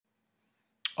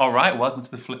All right, welcome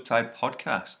to the Flipside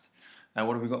podcast.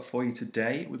 What have we got for you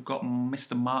today? We've got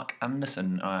Mr. Mark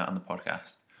Anderson on the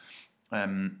podcast.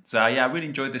 I really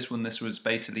enjoyed this one. This was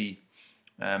basically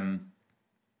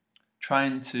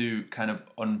trying to kind of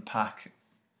unpack,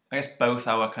 I guess, both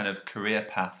our kind of career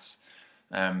paths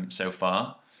so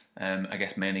far. I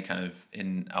guess mainly kind of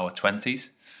in our 20s.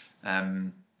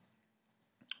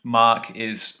 Mark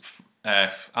is,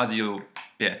 as you'll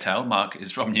be able to tell, Mark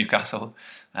is from Newcastle.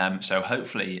 So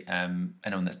hopefully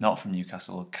anyone that's not from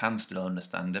Newcastle can still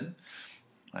understand him.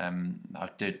 I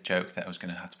did joke that I was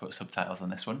going to have to put subtitles on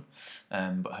this one.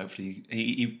 But hopefully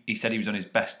he said he was on his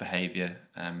best behaviour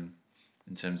in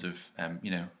terms of,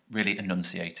 really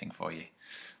enunciating for you.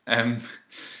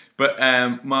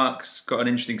 But Mark's got an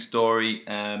interesting story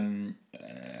in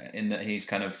that he's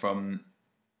kind of from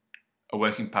a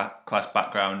working class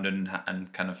background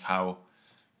and kind of how,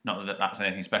 not that that's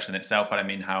anything special in itself, but I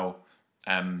mean how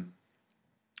kind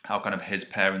of his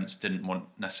parents didn't want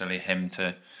necessarily him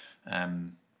to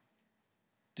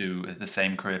do the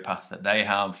same career path that they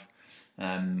have,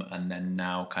 and then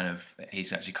now kind of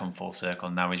he's actually come full circle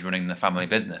and now he's running the family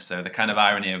business. So the kind of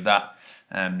irony of that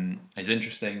is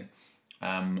interesting.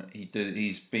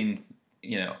 He's been,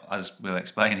 as we'll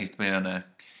explain, he's been on a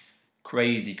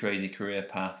crazy career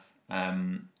path.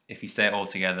 If you say it all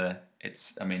together,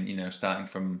 it's, starting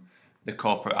from the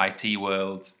corporate IT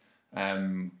world,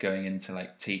 going into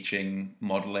like teaching,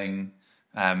 modelling.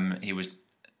 He was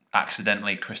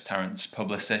accidentally Chris Tarrant's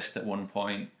publicist at one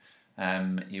point.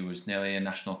 He was nearly a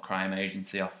National Crime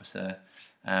Agency officer.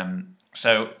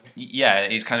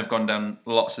 He's kind of gone down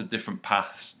lots of different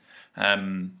paths,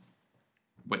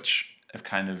 which have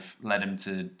kind of led him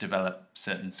to develop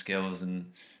certain skills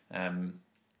and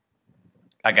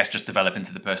I guess just develop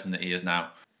into the person that he is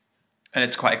now. And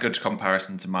it's quite a good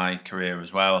comparison to my career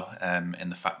as well, in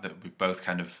the fact that we've both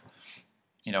kind of,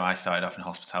 I started off in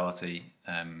hospitality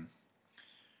and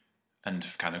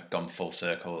have kind of gone full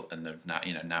circle and have now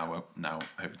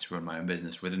hoping to run my own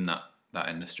business within that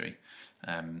industry.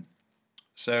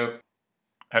 So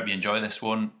I hope you enjoy this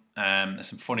one. There's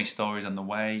some funny stories on the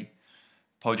way.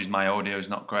 Apologies, my audio is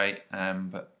not great,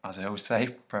 but as I always say,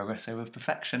 progress over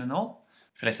perfection and all.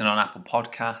 If you're listening on Apple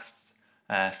Podcasts,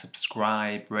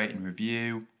 subscribe, rate and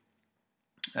review.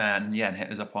 And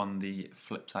hit us up on the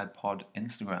Flipside Pod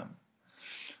Instagram.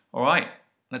 All right,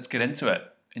 let's get into it.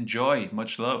 Enjoy.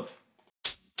 Much love.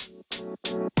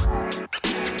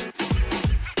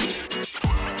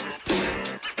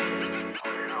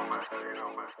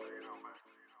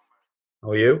 How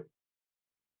are you?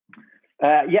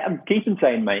 I'm keeping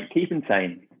sane, mate. Keeping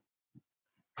sane.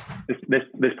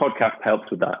 This podcast helps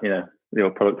with that,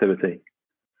 your productivity.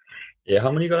 Yeah,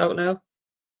 how many you got out now?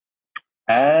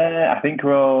 I think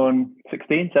we're on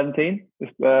 16, 17.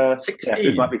 16? Yeah,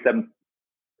 this might be 7.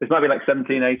 This might be like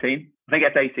 17, 18. I think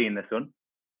it's 18, this one.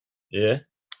 Yeah.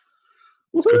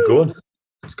 It's good going.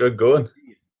 It's good going.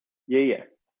 Yeah.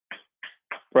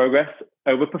 Progress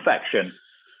over perfection.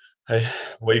 Hey,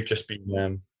 we've just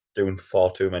been doing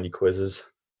far too many quizzes.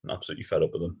 I'm absolutely fed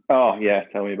up with them. Oh, yeah.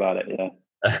 Tell me about it, yeah.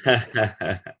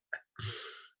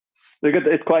 They're good.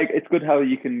 It's good how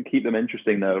you can keep them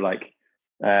interesting, though. Like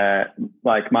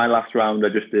my last round, I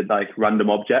just did like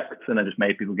random objects and I just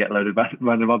made people get a load of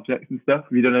random objects and stuff.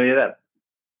 Have you done any of that?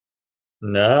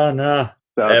 No.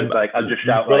 So I just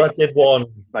shout I did one.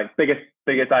 Like biggest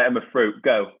item of fruit,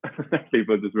 go.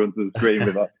 People just run to the screen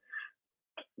with that.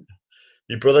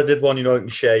 Your brother did one, you can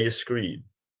share your screen.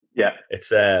 Yeah.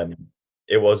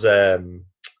 It was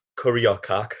curry or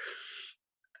cack.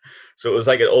 So it was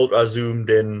like an ultra zoomed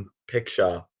in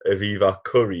picture of either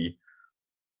curry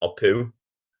or poo.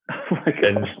 Oh my God.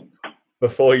 And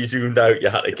before you zoomed out, you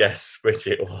had to guess which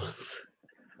it was.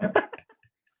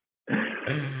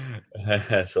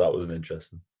 So that was an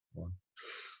interesting one.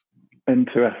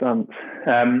 Interessant.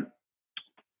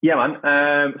 Yeah, man.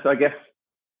 So I guess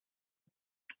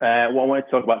what I wanted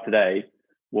to talk about today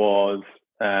was,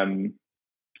 I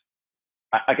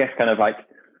guess, kind of like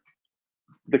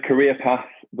the career path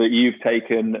that you've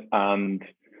taken, and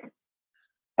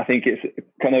I think it's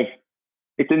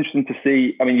interesting to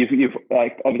see. I mean, you've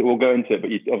like, obviously we'll go into it, but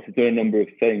you've obviously done a number of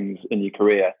things in your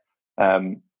career,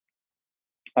 and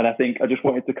I think I just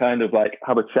wanted to kind of like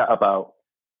have a chat about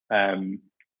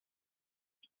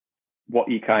what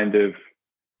you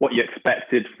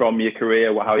expected from your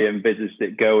career, how you envisaged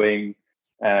it going,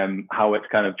 how it's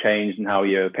kind of changed and how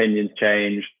your opinions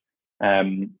changed,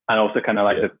 and also kind of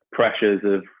like the pressures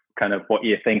of kind of what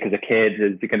you think as a kid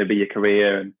is going to be your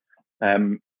career.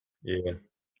 And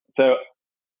so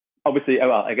obviously,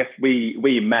 well, I guess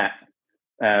we met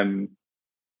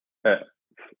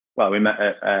we met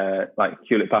at like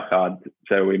Hewlett Packard.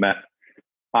 So we met.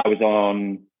 I was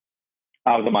on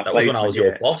my That was when I was placement your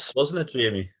year. boss, wasn't it,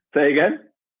 Jamie? Say again?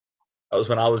 That was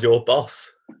when I was your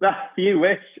boss. You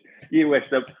wish.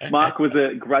 So Mark was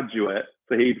a graduate,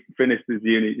 so he finished his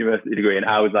university degree, and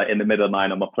I was like in the middle of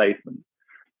mine on my placement.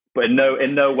 But in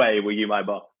no way were you my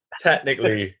boss.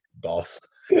 Technically, boss.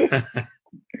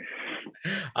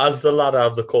 As the ladder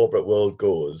of the corporate world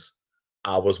goes,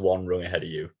 I was one rung ahead of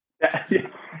you.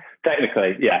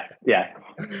 Technically, yeah.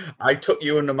 I took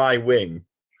you under my wing.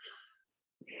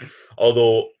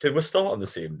 Although, did we start on the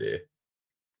same day?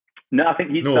 No, I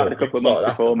think you started a couple of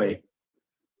months before me.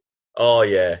 Oh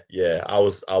yeah. I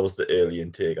was the early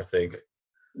intake, I think.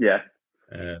 Yeah.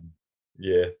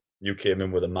 Yeah. You came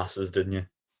in with the masses, didn't you?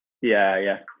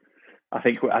 Yeah. I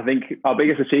think our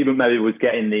biggest achievement maybe was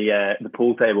getting the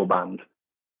pool table banned.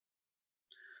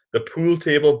 The pool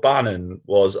table banning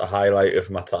was a highlight of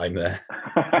my time there.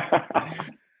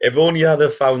 If only I'd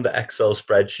have found the Excel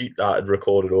spreadsheet that had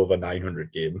recorded over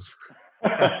 900 games.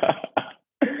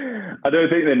 I don't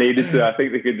think they needed to. I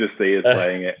think they could just see us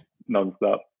playing it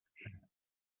non-stop.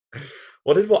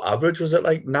 What average was it,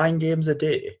 like 9 games a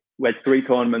day? We had 3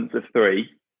 tournaments of 3.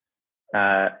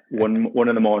 One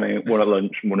in the morning, one at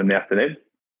lunch, and one in the afternoon.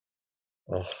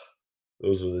 Oh,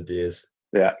 those were the days.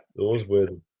 Yeah, those were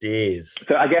the days.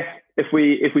 So I guess if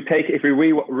we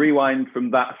rewind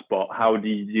from that spot, how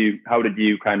did you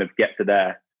kind of get to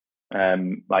there,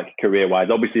 like career wise?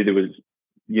 Obviously, there was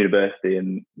university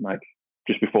and like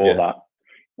just before that.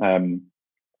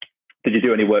 Did you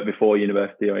do any work before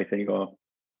university or anything? Or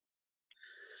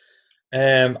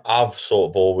I've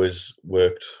sort of always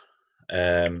worked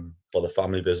for the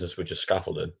family business, which is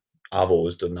scaffolding. I've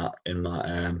always done that in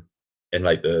my in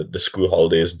like the school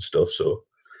holidays and stuff. So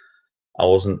I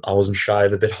wasn't shy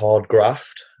of a bit hard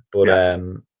graft, but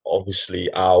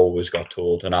obviously I always got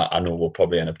told, and I know we'll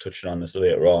probably end up touching on this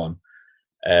later on.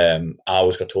 I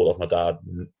always got told off my dad,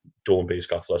 don't be a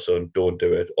scaffolder, son, don't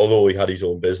do it. Although he had his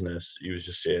own business, he was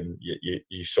just saying,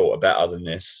 you sort of better than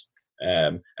this.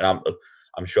 And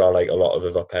I'm sure like a lot of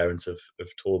other parents have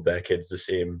told their kids the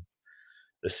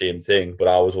same thing, but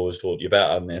I was always told, you're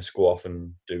better than this, go off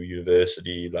and do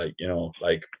university, like, you know,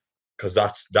 like, because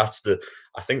I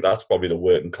think that's probably the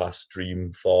working class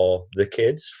dream for the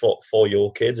kids, for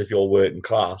your kids. If you're working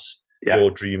class, your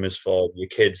dream is for your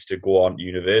kids to go on to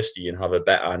university and have a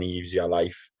better and easier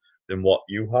life than what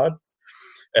you had.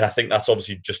 And I think that's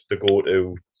obviously just the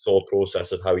go-to thought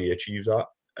process of how you achieve that.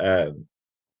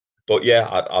 But yeah,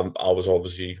 I was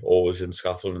obviously always in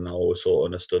scaffolding, and I always sort of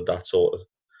understood that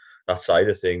side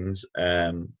of things.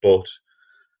 But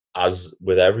as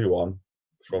with everyone,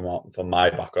 from my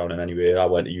background in any way, I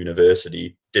went to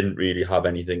university, didn't really have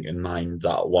anything in mind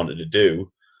that I wanted to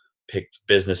do, picked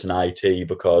business and IT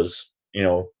because, you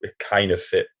know, it kind of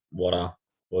fit what I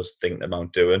was thinking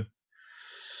about doing.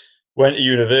 Went to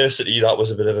university, that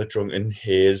was a bit of a drunken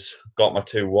haze, got my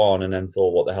 2-1 and then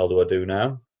thought, what the hell do I do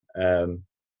now?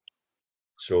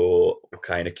 So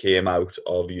kind of came out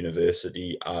of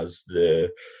university as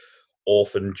the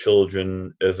orphan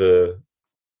children of a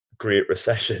Great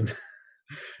Recession.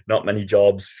 Not many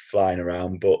jobs flying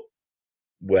around, but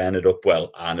I ended up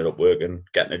working,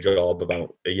 getting a job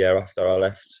about a year after I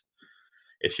left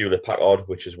at Hewlett Packard,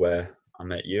 which is where I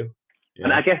met you.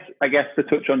 And I guess to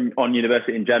touch on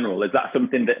university in general, is that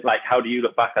something that, like, how do you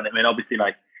look back on it? I mean, obviously,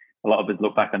 like a lot of us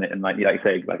look back on it and like you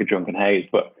say, like a drunken haze.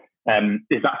 But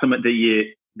is that something that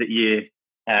you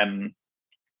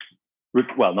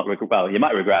you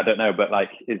might regret, I don't know, but like,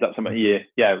 is that something you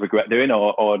regret doing,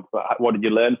 or what did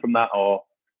you learn from that, or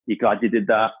you glad you did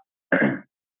that?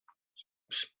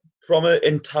 From an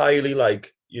entirely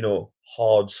like, you know,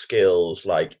 hard skills,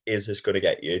 like, is this going to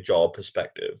get you a job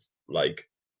perspective? Like,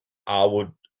 I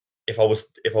would, if I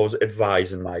was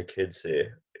advising my kids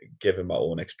here, given my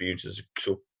own experiences,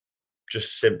 so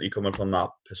just simply coming from that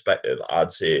perspective,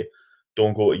 I'd say,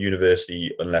 don't go to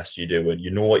university unless you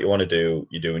know what you want to do.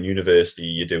 You're doing university,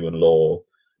 you're doing law,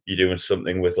 you're doing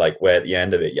something with like where at the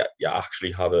end of it, you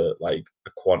actually have a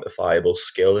quantifiable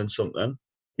skill in something.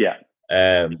 Yeah.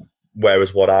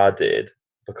 Whereas what I did,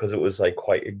 because it was like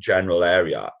quite a general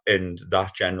area, and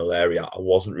that general area I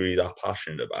wasn't really that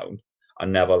passionate about. I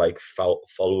never like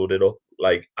followed it up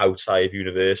like outside of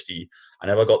university. I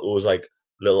never got those like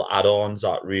little add-ons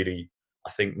that really, I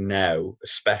think now,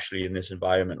 especially in this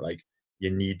environment, like you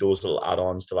need those little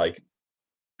add-ons to like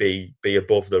be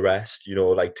above the rest, you know,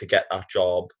 like to get that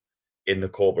job in the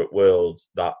corporate world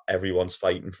that everyone's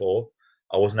fighting for.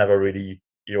 I was never really,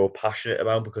 you know, passionate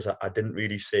about, because I didn't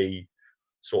really see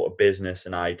sort of business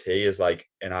and IT as like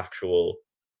an actual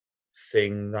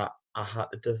thing that I had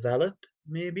to develop.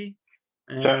 maybe.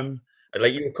 So,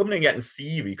 Like you were coming and getting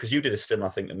theory because you did a similar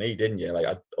thing to me, didn't you? Like,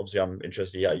 obviously, I'm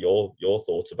interested to hear your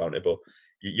thoughts about it. But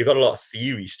you got a lot of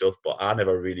theory stuff, but I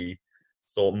never really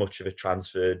thought much of it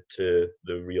transferred to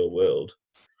the real world.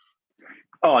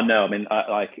 oh no, I mean,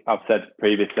 like I've said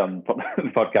previously on the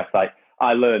podcast, like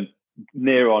I learned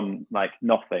near on like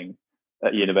nothing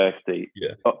at university,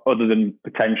 Yeah, other than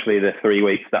potentially the 3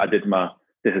 weeks that I did my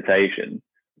dissertation.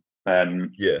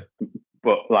 yeah,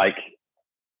 But like,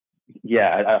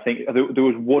 yeah, I think there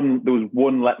was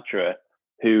one lecturer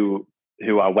who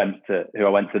I went to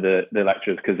the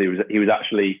lectures because he was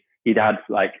actually he'd had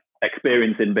like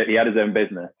experience in, but he had his own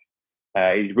business.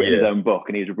 He's written his yeah. own book,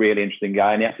 and he's a really interesting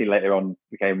guy. And he actually later on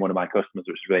became one of my customers,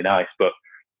 which is really nice. But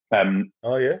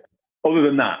Oh yeah, other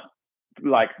than that,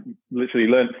 like literally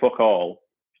learned fuck all.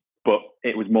 But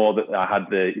it was more that I had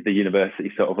the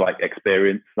university sort of like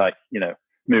experience, like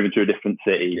moving to a different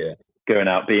city, yeah, going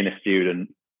out, being a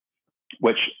student,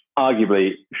 which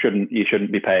arguably you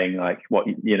shouldn't be paying like what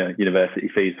university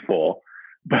fees for.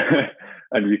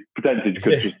 And you potentially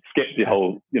could yeah. just skip the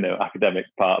whole academic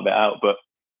part of it out. But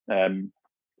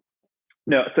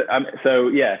no, so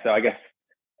yeah, so I guess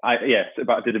I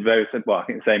did a very simple, I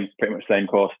think pretty much same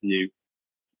course to you,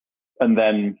 and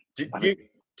then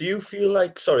Do you feel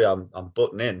like, sorry, I'm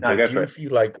butting in, I but go do for you it.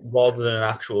 feel like rather than an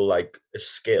actual like a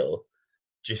skill,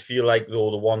 do you feel like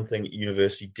though the one thing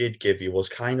university did give you was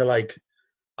kind of like,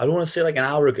 I don't want to say like an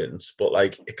arrogance, but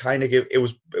like it kind of it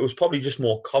was probably just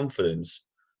more confidence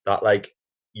that like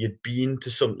you'd been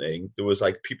to something. There was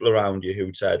like people around you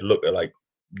who'd said, look, like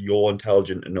you're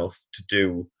intelligent enough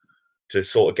to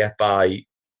sort of get by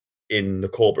in the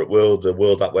corporate world, the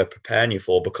world that we're preparing you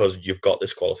for, because you've got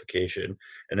this qualification.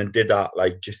 And then did that,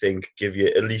 like, do you think, give you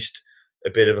at least a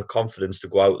bit of a confidence to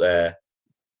go out there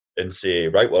and say,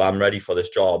 right, well, I'm ready for this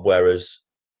job? Whereas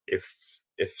if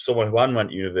someone who hadn't went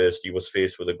to university was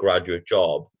faced with a graduate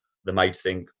job, they might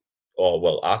think, oh,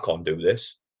 well, I can't do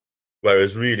this.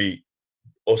 Whereas really,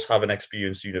 us having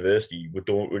experienced university, we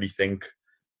don't really think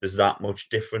there's that much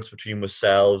difference between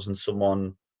ourselves and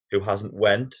someone who hasn't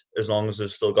went, as long as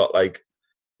they've still got like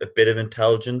a bit of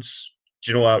intelligence.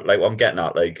 Do you know what I'm getting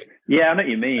at? Like, Yeah, I know what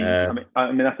you mean. um,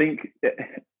 I think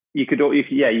you could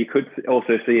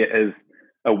also see it as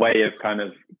a way of kind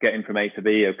of getting from A to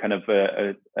B, of kind of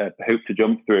a hoop to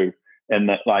jump through, and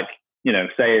that like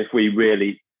say if we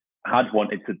really had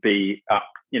wanted to be at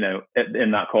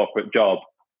in that corporate job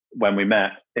when we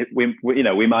met, we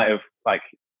might have, like,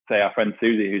 say our friend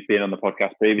Susie, who's been on the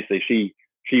podcast previously, she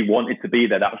wanted to be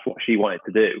there. That's what she wanted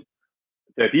to do.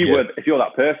 So yeah, if you're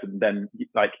that person, then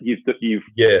like you've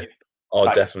yeah, oh,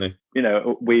 like definitely,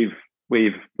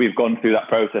 we've gone through that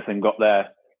process and got there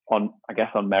on, I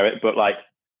guess, on merit. But like,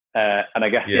 and I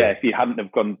guess yeah, if you hadn't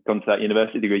have gone to that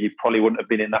university degree, you probably wouldn't have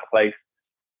been in that place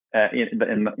in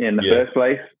the yeah, first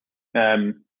place.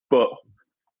 But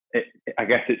I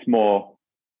guess it's more,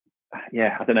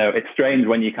 I don't know. It's strange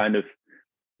when you kind of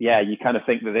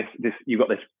think that this you've got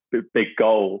this big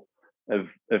goal of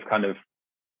kind of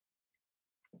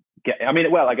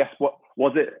I guess what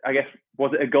was it? I guess,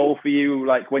 was it a goal for you,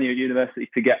 like when you're at university,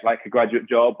 to get like a graduate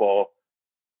job, or?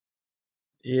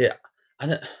 yeah.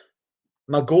 And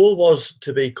my goal was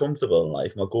to be comfortable in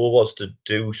life. My goal was to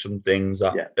do some things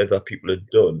that Yeah, other people had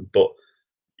done. But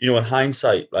in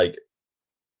hindsight, like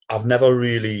I've never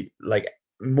really like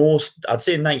I'd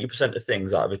say 90% of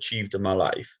things that I've achieved in my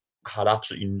life, I had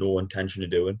absolutely no intention of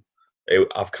doing.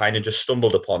 I've kind of just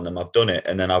stumbled upon them. I've done it,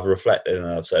 and then I've reflected and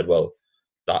I've said, well,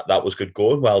 that was good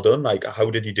going, well done. Like, how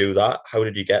did you do that? How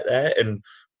did you get there? And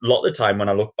a lot of the time when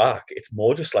I look back, it's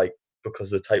more just like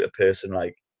because of the type of person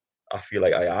like I feel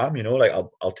like I am. Like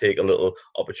I'll take a little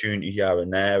opportunity here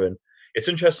and there, and it's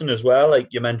interesting as well. Like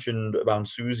you mentioned about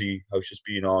Susie, how she's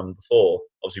been on before.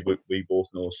 Obviously, we both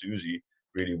know Susie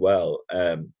really well.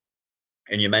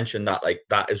 And you mentioned that like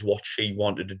that is what she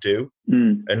wanted to do.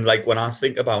 And like when I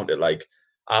think about it, like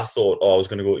I thought, oh, I was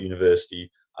going to go to university.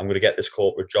 I'm going to get this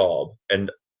corporate job. And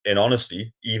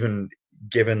honestly, even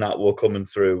given that we're coming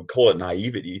through, call it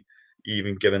naivety,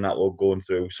 even given that we're going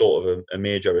through sort of a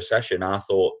major recession, I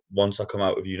thought once I come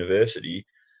out of university,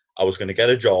 I was going to get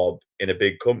a job in a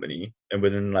big company, and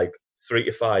within like 3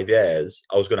 to 5 years,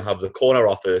 I was going to have the corner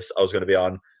office. I was going to be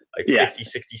on like yeah, 50,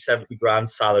 60, 70 grand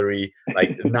salary.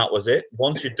 Like, and that was it.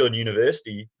 Once you'd done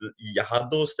university, you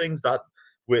had those things that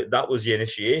was your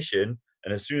initiation.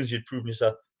 And as soon as you'd proven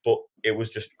yourself, but it was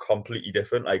just completely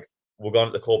different. Like we're going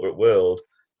to the corporate world.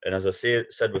 And as I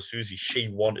said with Susie, she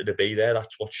wanted to be there.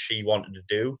 That's what she wanted to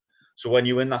do. So when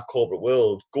you're in that corporate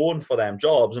world, going for them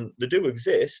jobs, and they do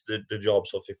exist, the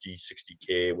jobs for 50,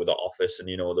 60K with the office and,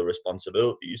 the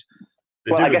responsibilities,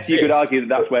 They well, do I guess you could exist, argue that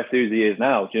that's where Susie is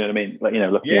now. Do you know what I mean? Like, you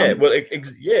know, looking yeah, on. well,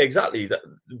 yeah, exactly. That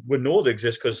we know they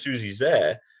exist because Susie's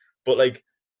there, but like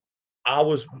I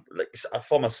was like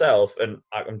for myself, and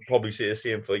I can probably say the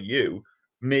same for you.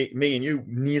 Me and you,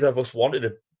 neither of us wanted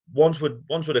it. Once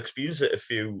we'd experienced it a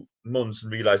few months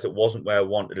and realised it wasn't where I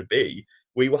wanted to be,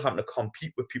 we were having to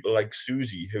compete with people like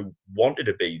Susie who wanted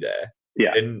to be there.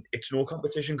 Yeah. And it's no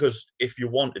competition, because if you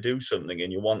want to do something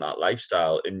and you want that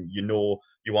lifestyle and you know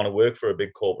you want to work for a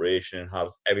big corporation and have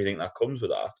everything that comes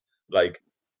with that, like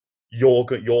you're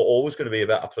always going to be a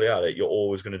better player at it. You're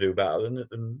always going to do better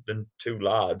than two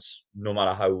lads, no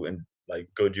matter how like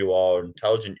good you are,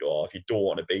 intelligent you are. If you don't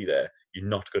want to be there, you're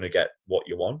not going to get what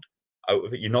you want out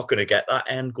of it. You're not going to get that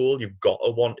end goal. You've got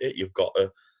to want it. You've got to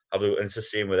have it, and it's the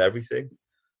same with everything.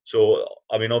 So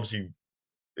I mean, obviously,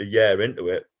 a year into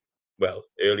it, well,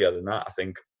 earlier than that, I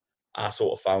think I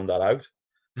sort of found that out,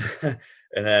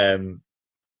 and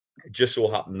it just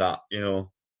so happened that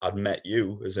I'd met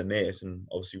you as a mate, and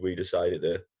obviously we decided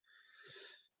to.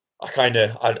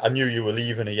 I knew you were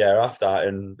leaving a year after,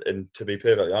 and to be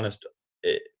perfectly honest,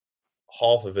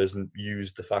 half of us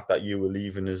used the fact that you were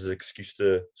leaving as an excuse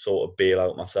to sort of bail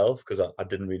out myself, because I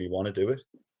didn't really want to do it.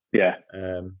 Yeah.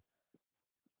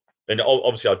 And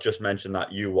obviously, I just mentioned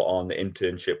that you were on the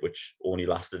internship, which only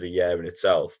lasted a year in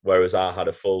itself, whereas I had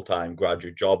a full-time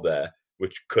graduate job there,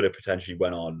 which could have potentially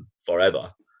went on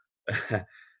forever.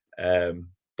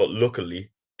 But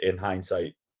luckily, in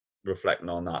hindsight, reflecting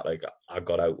on that, like I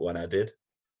got out when I did.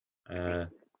 Yeah.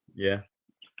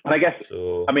 And I guess,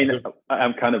 so I mean,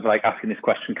 I'm kind of like asking this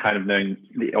question, kind of knowing,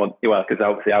 well, because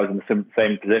obviously I was in the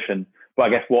same position. But I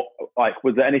guess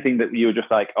was there anything that you were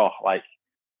just like, oh, like,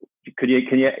 can you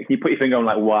put your finger on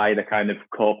like why the kind of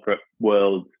corporate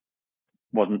world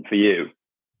wasn't for you?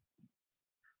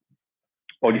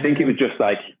 Or do you think it was just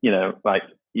like, like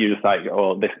you just like,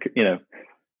 oh, this,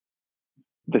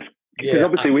 this, because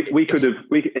obviously we could have,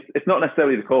 it's not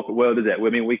necessarily the corporate world, is it? I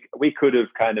mean, we could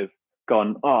have kind of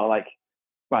gone, oh, like,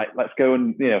 right, let's go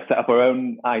and, set up our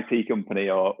own IT company,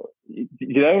 or,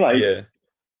 like, yeah.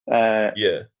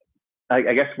 I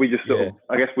guess we just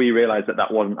I guess we realized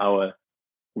that wasn't our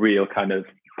real kind of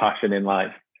passion in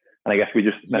life. And I guess we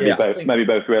just maybe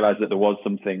both realized that there was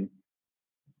something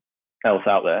else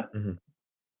out there.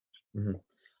 Mm-hmm. Mm-hmm.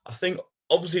 I think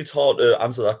obviously it's hard to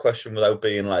answer that question without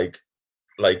being like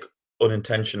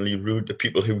unintentionally rude to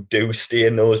people who do stay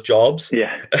in those jobs.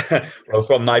 Yeah. Well,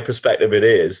 from my perspective, it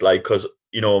is like, because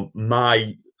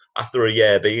after a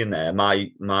year being there,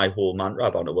 my whole mantra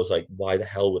about it was like, why the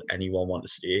hell would anyone want to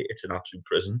stay? It's an absolute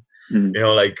prison.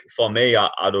 Like for me,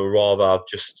 I'd rather have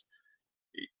just,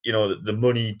 the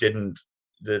money didn't,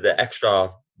 the extra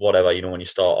whatever, when you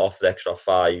start off, the extra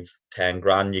 5-10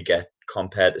 grand you get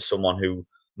compared to someone who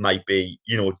might be,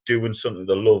 doing something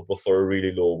they love but for a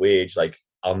really low wage. Like,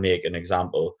 I'll make an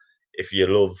example. If you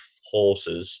love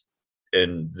horses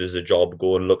and there's a job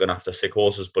going looking after sick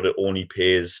horses, but it only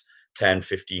pays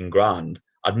 10-15 grand,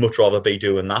 I'd much rather be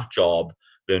doing that job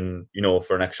than,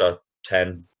 for an extra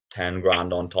 10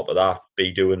 grand on top of that,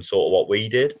 be doing sort of what we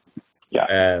did.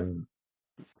 Yeah.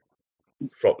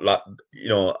 From like,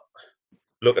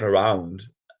 looking around,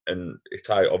 and it's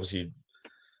obviously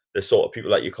the sort of people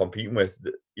that you're competing with,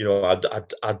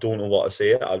 I don't know what to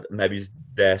say. Maybe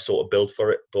they're sort of built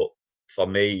for it, but for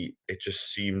me, it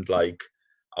just seemed like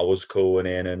I was going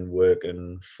in and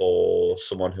working for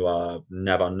someone who I've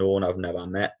never known, I've never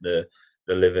met. They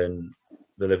live in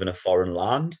a foreign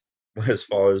land, as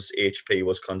far as HP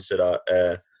was considered.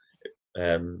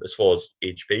 As far as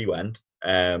HP went,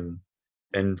 and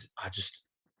I just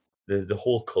the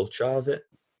whole culture of it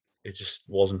just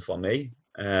wasn't for me.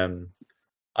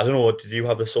 I don't know. Did you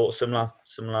have a sort of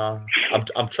similar?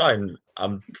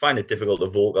 I'm finding it difficult to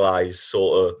vocalize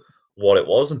sort of what it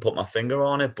was and put my finger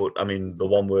on it. But I mean, the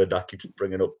one word that keeps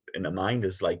bringing up into mind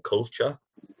is like culture.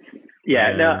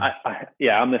 Yeah, no,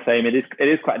 I'm the same. It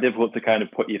is quite difficult to kind of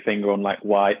put your finger on like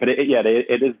why, but it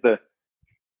is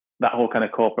that whole kind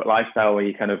of corporate lifestyle where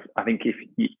you kind of, I think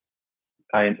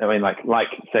I mean, like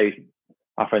say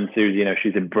our friend Susie,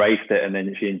 she's embraced it and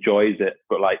then she enjoys it.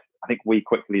 But like, I think we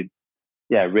quickly,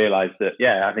 realized that,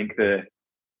 I think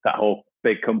that whole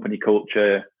big company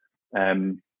culture,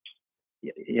 you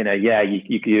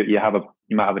might have a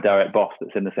direct boss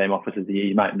that's in the same office as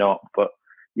you might not, but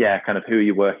kind of who are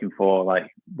you working for? Like,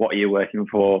 what are you working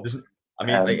for? I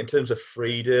mean, like in terms of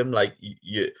freedom, like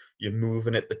you're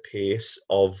moving at the pace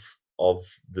of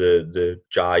the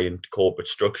giant corporate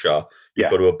structure. You've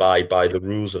got to abide by the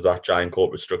rules of that giant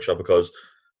corporate structure, because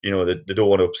they don't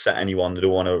want to upset anyone. They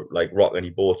don't want to like rock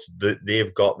any boats.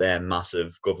 They've got their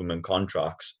massive government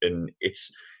contracts, and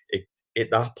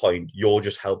at that point, you're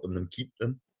just helping them keep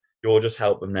them. You're just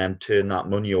helping them turn that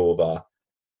money over,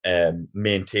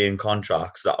 maintain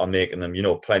contracts that are making them,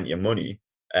 plenty of money.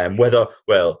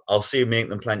 I'll say making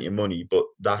them plenty of money, but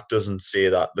that doesn't say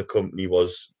that the company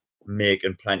was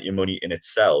making plenty of money in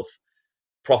itself,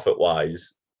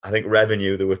 profit-wise. I think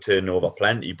revenue, they were turning over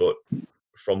plenty, but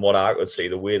from what I could see,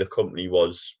 the way the company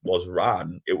was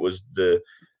ran, it was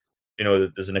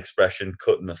there's an expression,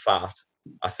 cutting the fat.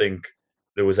 I think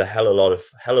there was a hell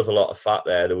of a lot of fat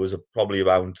there. There was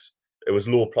it was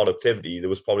low productivity. There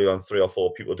was probably around 3 or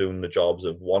 4 people doing the jobs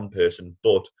of one person,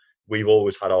 but we've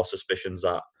always had our suspicions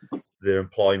that the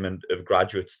employment of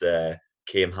graduates there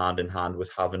came hand in hand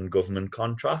with having government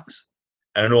contracts.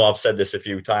 And I know I've said this a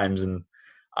few times, and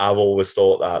I've always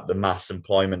thought that the mass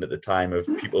employment at the time of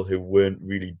people who weren't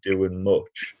really doing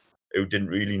much, who didn't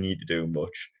really need to do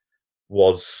much,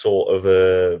 was sort of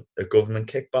a government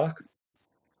kickback.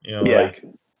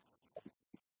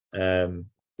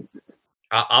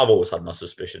 I've always had my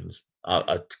suspicions.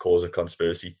 I'd cause a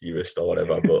conspiracy theorist or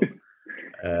whatever, but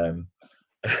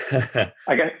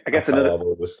I guess another. I've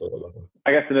always thought about it.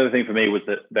 I guess another thing for me was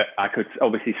that I could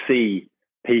obviously see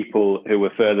people who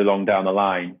were further along down the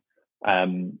line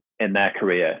in their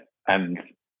career, and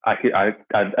I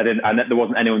didn't. There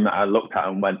wasn't anyone that I looked at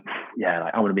and went, yeah,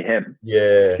 like, I want to be him.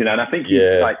 Yeah, and I think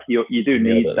you do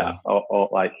need that, or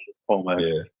like almost.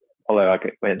 Yeah. Although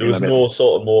there was no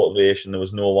sort of motivation. There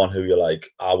was no one who you're like,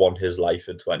 I want his life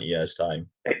in 20 years' time.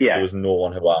 Yeah. There was no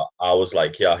one who I was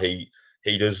like, yeah,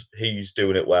 he's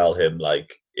doing it well, him.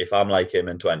 Like, if I'm like him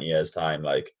in 20 years' time,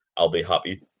 like, I'll be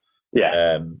happy.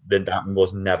 Yeah. Then that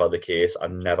was never the case. I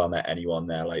never met anyone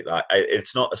there like that.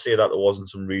 It's not to say that there wasn't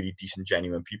some really decent,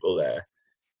 genuine people there.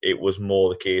 It was more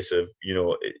the case of,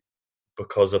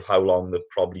 because of how long they've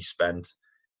probably spent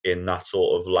in that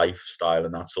sort of lifestyle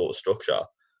and that sort of structure,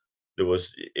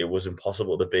 it was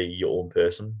impossible to be your own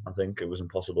person. I think it was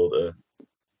impossible to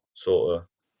sort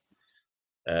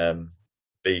of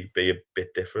be a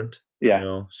bit different.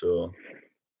 Yeah. So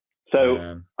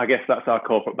I guess that's our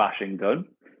corporate bashing done.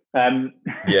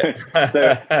 Yeah.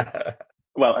 So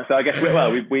I guess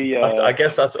we I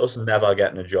guess that's us never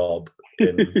getting a job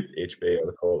in HP or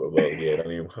the corporate world again. I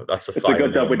mean, that's a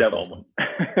good job we don't want one.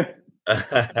 I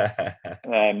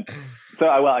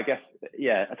guess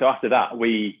So after that,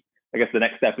 I guess the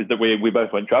next step is that we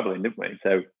both went traveling, didn't we?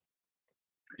 So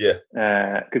yeah,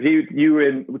 because you were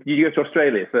in. Did you go to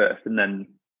Australia first, and then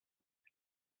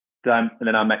I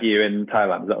met you in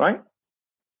Thailand? Is that right?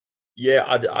 Yeah,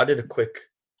 I did a quick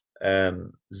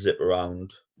zip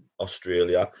around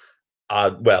Australia. I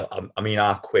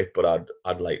quit, but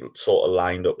I'd like sort of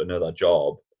lined up another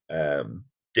job.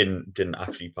 Didn't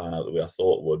actually pan out the way I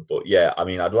thought it would, but yeah, I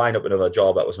mean, I'd lined up another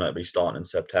job that was meant to be starting in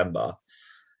September.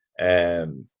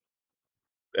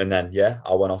 And then,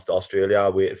 I went off to Australia. I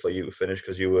waited for you to finish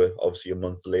because you were obviously a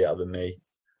month later than me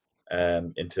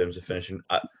in terms of finishing.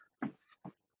 I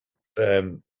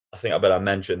think I better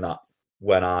mention that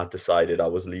when I decided I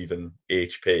was leaving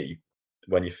HP,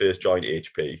 when you first joined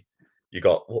HP, you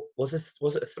got, was it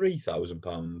a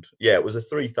 £3,000? Yeah, it was a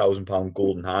 £3,000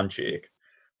 golden handshake.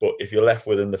 But if you're left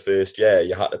within the first year,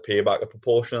 you had to pay back a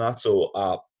proportion of that. So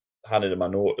I handed in my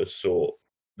notice. So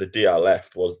the day I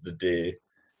left was the day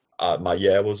my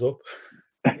year was up.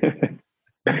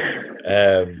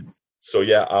 So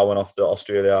yeah, I went off to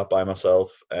Australia by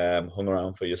myself, hung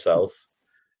around for yourself,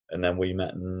 and then we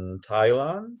met in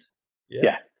Thailand.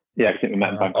 Yeah. I think we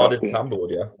met in Bangkok. I did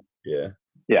Cambodia. Yeah.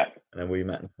 And then we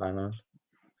met in Thailand.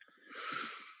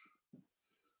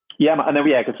 Yeah, and then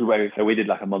because we did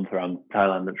like a month around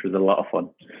Thailand, which was a lot of fun.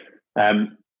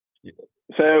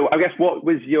 So I guess what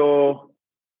was your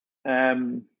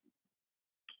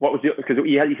because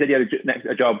you said you had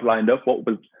a job lined up. What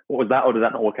was that, or did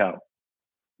that not work out?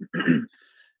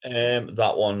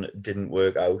 That one didn't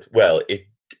work out. Well, it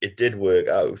did work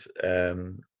out.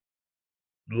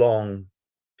 Long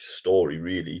story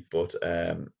really, but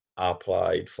I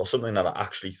applied for something that I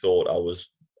actually thought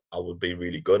I would be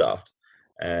really good at.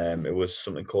 It was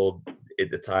something called,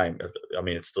 at the time, I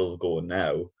mean, it's still going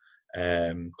now,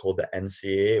 called the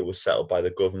NCA. It was set up by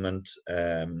the government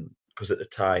because at the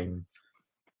time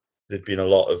there'd been a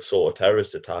lot of sort of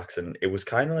terrorist attacks, and it was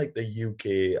kind of like the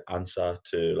UK answer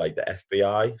to like the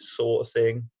FBI sort of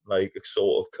thing, like a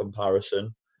sort of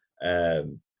comparison.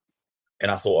 And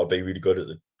I thought I'd be really good at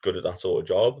that sort of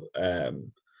job.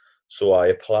 So I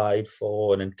applied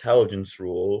for an intelligence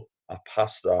role. I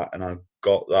passed that and I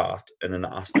got that, and then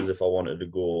I asked us if I wanted to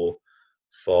go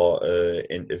for an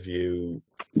interview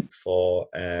for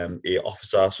a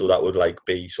officer. So that would like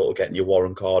be sort of getting your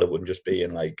warrant card. It wouldn't just be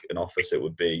in like an office. It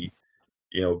would be,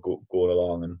 going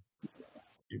along and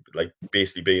like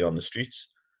basically being on the streets.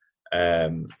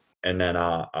 And then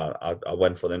I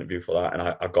went for the interview for that, and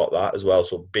I got that as well.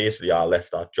 So basically, I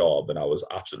left that job, and I was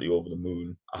absolutely over the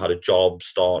moon. I had a job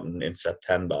starting in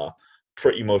September,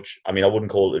 pretty much. I mean, I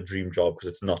wouldn't call it a dream job because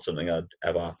it's not something I'd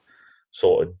ever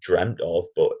sort of dreamt of,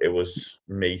 but it was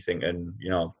me thinking, you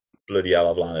know, bloody hell,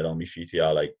 I've landed on my feet here.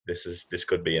 Like this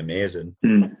could be amazing.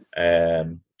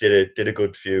 Did a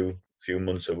good few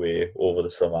months away over the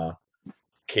summer.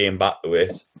 Came back to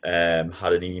it,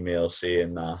 had an email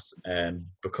saying that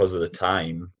because of the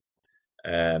time,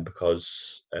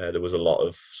 because there was a lot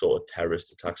of sort of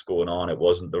terrorist attacks going on, it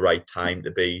wasn't the right time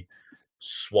to be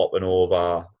swapping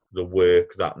over the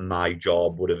work that my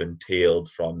job would have entailed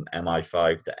from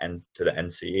MI5 to the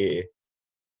NCA.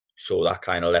 So that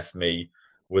kind of left me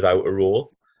without a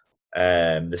role.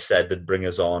 They said they'd bring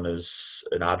us on as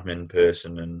an admin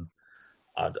person, and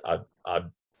I'd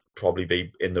probably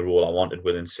be in the role I wanted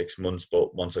within 6 months.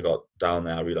 But once I got down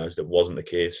there, I realised it wasn't the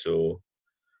case. So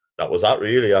that was that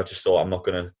really. I just thought, I'm not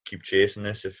going to keep chasing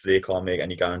this. If they can't make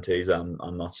any guarantees, I'm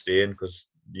not staying, because,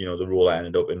 you know, the role I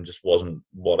ended up in just wasn't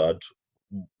what I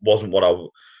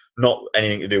not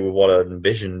anything to do with what I'd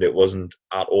envisioned. It wasn't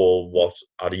at all what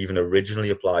I'd even originally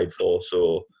applied for.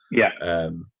 So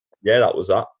that was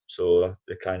that. So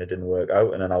it kind of didn't work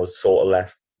out, and then I was sort of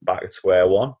left back at square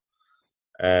one.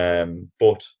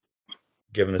 But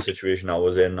given the situation I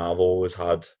was in, I've always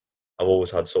had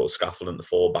sort of scaffolding to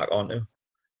fall back onto,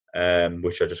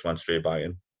 which I just went straight back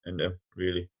into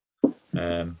really.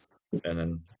 And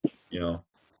then, you know,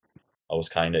 I was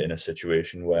kind of in a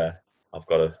situation where I've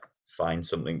got to find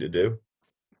something to do.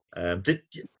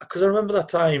 Because I remember that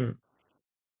time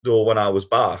though, when I was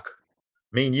back,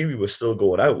 me and you were still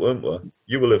going out, weren't we?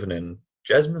 You were living in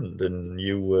Jesmond, and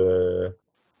were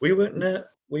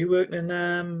you working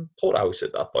in Porthouse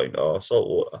at that point, or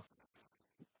Saltwater?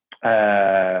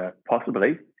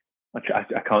 Possibly. I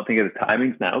can't think of the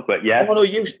timings now, but yeah. Oh no,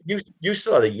 you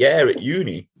still had a year at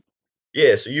uni.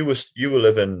 Yeah, so you were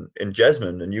living in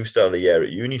Jesmond, and you started a year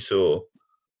at uni, so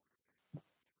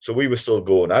we were still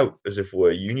going out as if we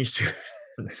were uni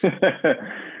students.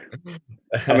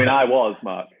 I mean, I was,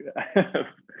 Mark,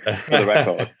 for the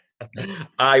record.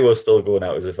 I was still going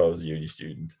out as if I was a uni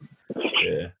student.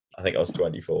 Yeah, I think I was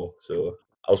 24, so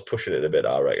I was pushing it a bit,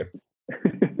 I reckon.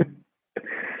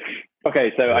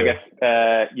 Okay, so I guess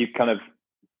you've kind of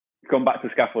gone back to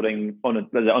scaffolding on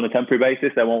a temporary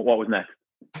basis. Then what was next?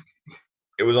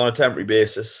 It was on a temporary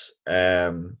basis,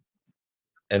 and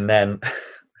then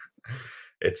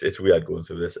it's weird going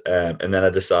through this. And then I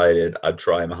decided I'd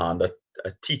try my hand at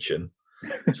teaching.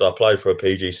 So I applied for a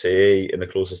PGCE in the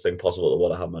closest thing possible to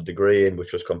what I had my degree in,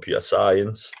 which was computer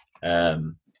science.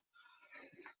 And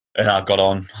I got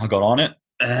on it.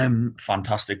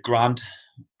 Fantastic grant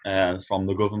from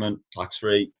the government,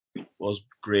 tax-free, was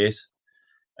great.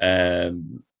 I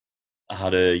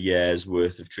had a year's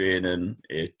worth of training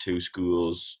at 2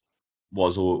 schools. It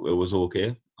was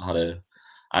okay. I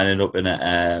ended up in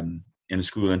a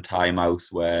school in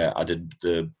Tynemouth where I did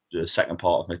the second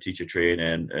part of my teacher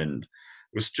training, and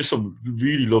it was just some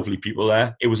really lovely people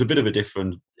there. It was a bit of a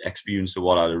different experience to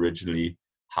what I'd originally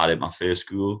had at my first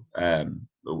school. It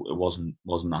wasn't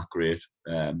that great.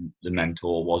 The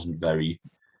mentor wasn't very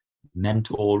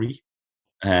mentory.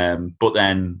 But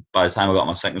then by the time I got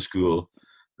my second school,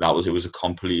 it was a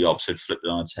completely opposite, flipped it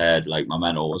on its head. Like, my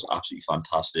mentor was absolutely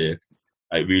fantastic,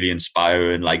 like really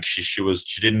inspiring. Like she was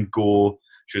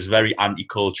very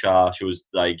anti-culture. She was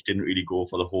like, didn't really go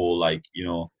for the whole, like, you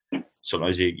know,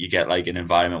 sometimes you get like an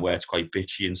environment where it's quite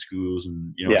bitchy in schools,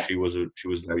 and, you know, she was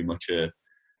very much a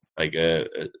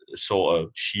sort of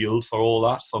shield for all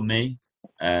that for me,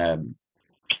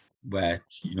 where,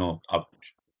 you know,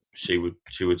 she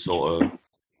would sort of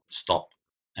stop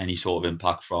any sort of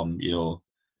impact from, you know,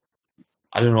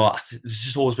 I don't know. There's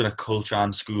just always been a culture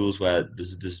in schools where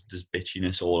there's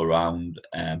bitchiness all around,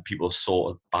 and people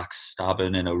sort of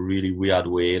backstabbing in a really weird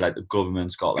way. Like, the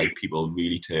government's got like people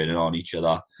really turning on each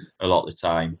other a lot of the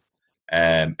time.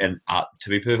 And to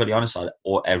be perfectly honest, I had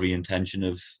every intention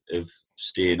of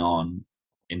staying on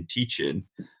in teaching.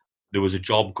 There was a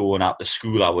job going at the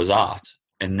school I was at,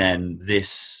 and then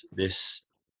this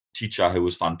teacher, who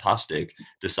was fantastic,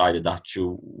 decided that she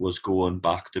was going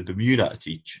back to Bermuda to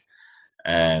teach.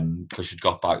 Because she'd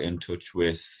got back in touch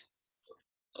with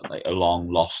like a long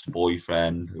lost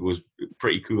boyfriend. It was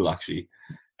pretty cool, actually.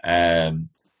 And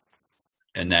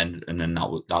then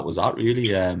that was that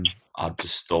really. I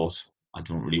just thought, I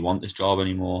don't really want this job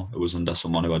anymore. It was under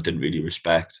someone who I didn't really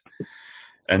respect,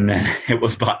 and then it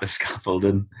was back to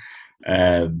scaffolding,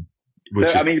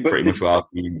 which is pretty much where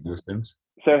I've been since.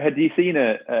 So had you seen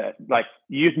like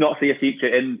you'd not see a future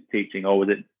in teaching, or was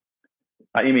it?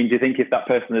 I mean, do you think if that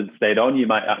person had stayed on, you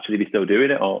might actually be still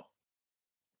doing it, or?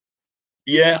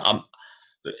 Yeah,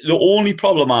 the only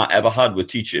problem I ever had with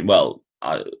teaching, well,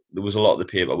 there was a lot of the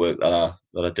paperwork that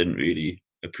I didn't really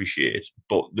appreciate,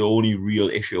 but the only real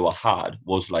issue I had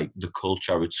was like the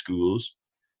culture at schools.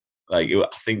 Like I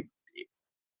think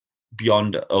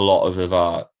beyond a lot of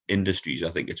our industries,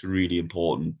 I think it's really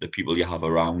important the people you have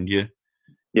around you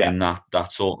Yeah, in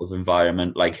that sort of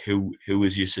environment. Like who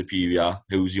is your superior,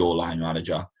 who's your line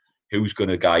manager, who's going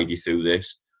to guide you through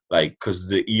this, like because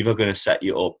they're either going to set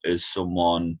you up as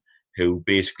someone who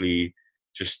basically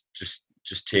just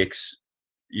takes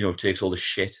takes all the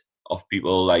shit off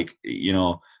people, like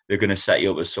they're going to set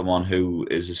you up as someone who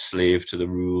is a slave to the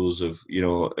rules of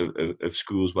of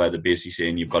schools, where they're basically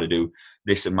saying you've got to do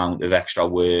this amount of extra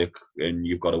work and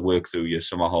you've got to work through your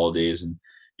summer holidays, and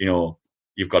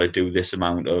you've got to do this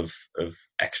amount of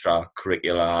extra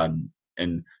curricular,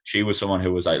 and she was someone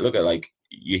who was like, look, at like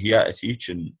you're here to teach,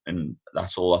 and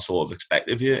that's all I sort of expect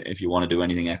of you. If you want to do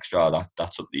anything extra,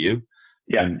 that's up to you.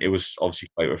 yeah. And it was obviously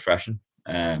quite refreshing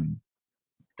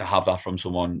to have that from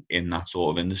someone in that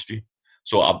sort of industry.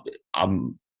 So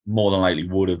I'm more than likely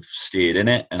would have stayed in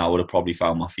it, and I would have probably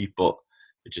found my feet, but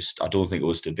I don't think it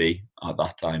was to be at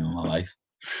that time in my life.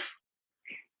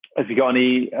 Have you got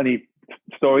any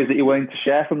stories that you're willing to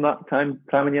share from that time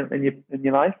in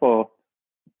your life, or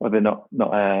are they not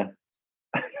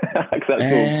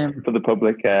acceptable for the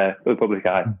public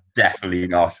eye? Definitely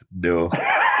not. No.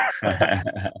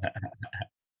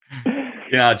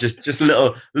 Just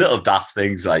little daft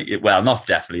things, like, well, not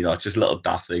definitely not, just little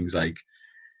daft things, like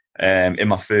in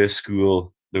my first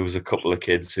school there was a couple of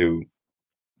kids who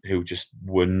just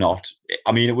were not.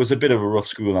 I mean, it was a bit of a rough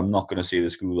school. I'm not going to say the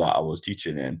school that I was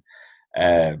teaching in,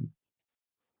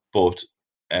 but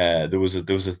there was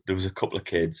a couple of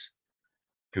kids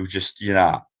who just,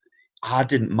 I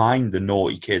didn't mind the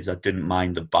naughty kids. I didn't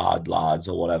mind the bad lads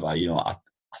or whatever.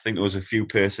 I think there was a few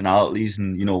personalities,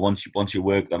 and once you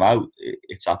work them out,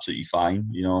 it's absolutely fine.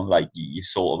 Like you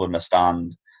sort of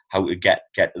understand how to get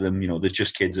to them. They're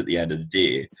just kids at the end of the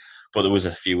day. But there was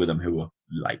a few of them who were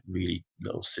like really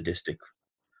little sadistic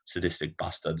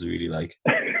bastards, really, like.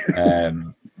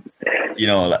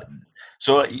 Like,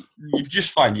 so you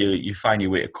just find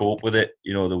your way to cope with it.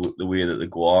 The way that they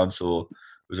go on. So there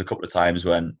was a couple of times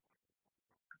when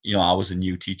I was a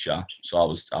new teacher, so I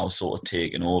was sort of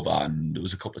taking over, and there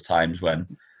was a couple of times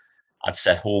when I'd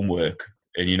set homework,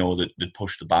 and they'd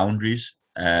push the boundaries.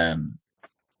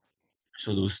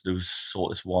 So there was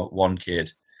sort of this one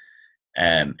kid,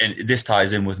 and this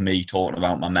ties in with me talking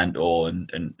about my mentor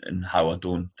and how I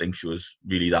don't think she was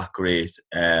really that great.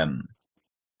 I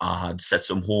had set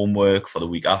some homework for the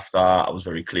week after. I was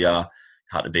very clear,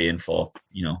 had to be in for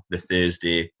the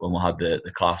Thursday when we had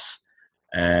the class.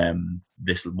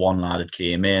 This one lad had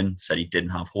came in, said he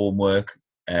didn't have homework,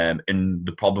 and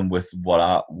the problem with what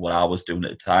I was doing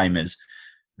at the time is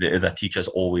the other teachers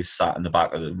always sat in the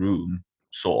back of the room,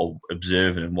 sort of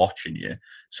observing and watching you,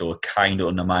 so it kind of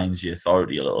undermines your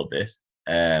authority a little bit.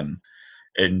 And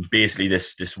basically,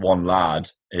 this one lad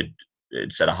had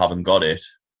said, "I haven't got it,"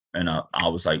 and I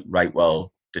was like, "Right,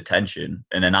 well, detention."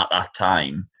 And then at that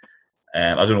time,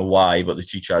 I don't know why, but the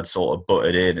teacher had sort of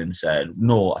butted in and said,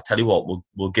 "No, I tell you what,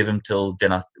 we'll give him till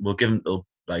dinner. We'll give him till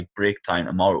like break time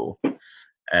tomorrow."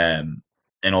 And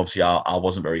obviously, I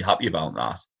wasn't very happy about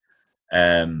that.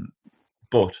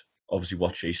 But obviously,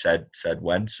 what she said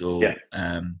went. So Yeah.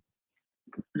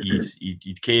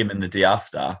 he came in the day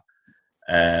after,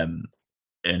 and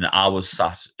I was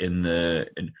sat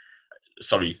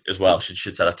sorry, as well. She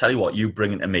said, "I tell you what, you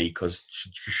bring it to me," because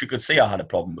she could see I had a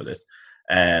problem with it.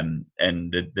 And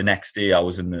the next day, I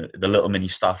was in the little mini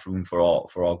staff room for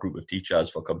our group of teachers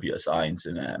for computer science,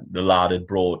 and the lad had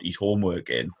brought his homework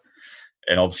in,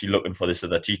 and obviously looking for this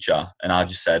other teacher. And I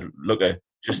just said, "Look,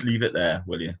 just leave it there,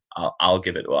 will you? I'll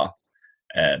give it to her."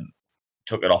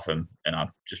 Took it off him, and I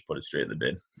just put it straight in the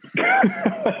bin.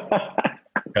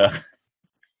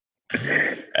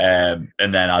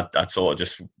 And then I'd sort of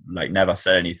just like never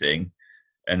said anything.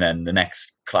 And then the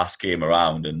next class came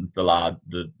around, and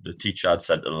the teacher had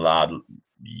said to the lad,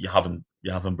 you haven't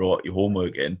brought your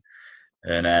homework in."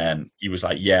 And he was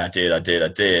like, "Yeah, I did."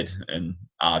 And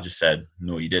I just said,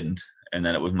 "No, you didn't." And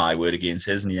then it was my word against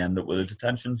his, and he ended up with a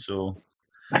detention. So,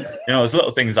 there's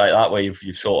little things like that where you've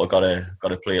sort of got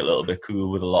to play a little bit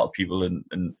cool with a lot of people and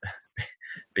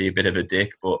be a bit of a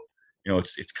dick, but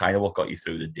it's kind of what got you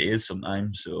through the days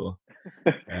sometimes. So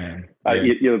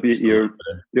you'll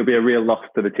be a real loss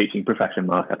to the teaching profession,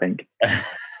 Mark, I think.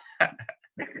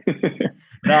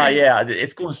 Nah, yeah,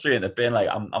 it's going straight in the bin. Like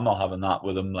I'm not having that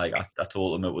with them. Like I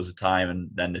told them it was a time, and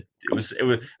then it was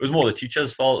more the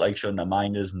teacher's fault. Like shouldn't have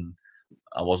minders, and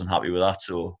I wasn't happy with that.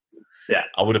 So Yeah.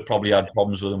 I would have probably had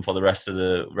problems with them for the rest of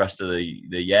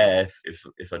the year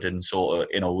if I didn't sort of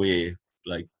in a way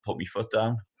like put my foot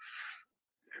down.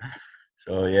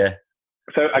 So yeah.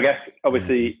 So I guess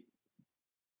obviously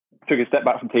took a step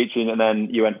back from teaching, and then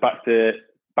you went back to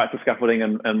scaffolding,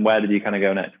 and where did you kind of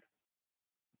go next?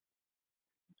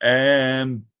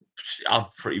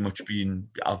 I've pretty much been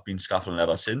scaffolding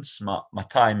ever since. My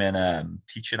time in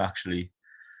teaching actually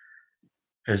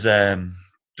has done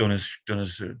us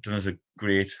a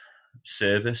great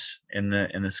service in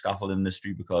the scaffold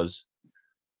industry, because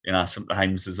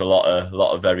sometimes there's a lot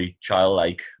of very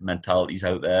childlike mentalities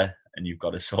out there, and you've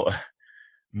got to sort of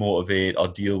motivate or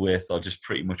deal with or just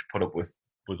pretty much put up with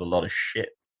a lot of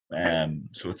shit.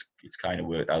 So it's kind of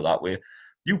worked out that way.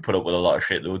 You put up with a lot of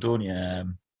shit though, don't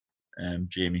you,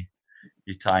 Jamie?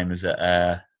 Your time as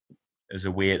a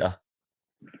waiter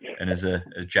and as a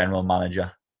general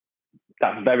manager.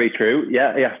 That's very true.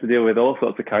 Yeah, he has to deal with all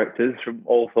sorts of characters from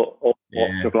all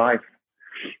walks of life.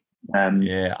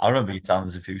 Yeah, I remember you telling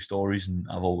us a few stories, and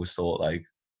I've always thought, like,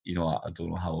 I don't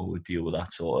know how I would deal with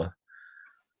that sort of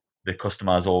the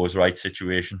customer's always right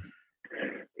situation.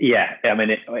 Yeah, I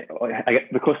mean, I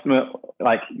get the customer,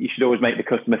 like, you should always make the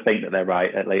customer think that they're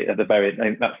right. At the very, I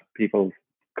think that's people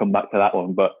come back to that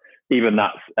one, but even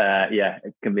that's,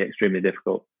 it can be extremely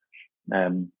difficult.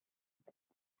 I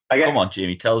guess, come on,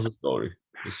 Jamie, tell us a story.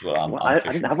 This is what I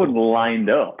didn't have one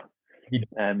lined up.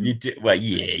 You did well,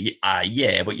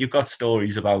 yeah, but you've got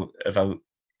stories about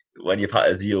when you've had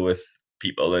to deal with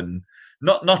people, and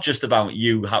not just about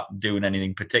you doing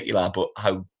anything particular, but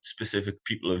how specific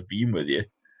people have been with you.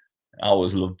 I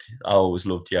always loved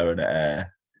hearing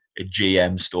a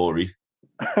GM story.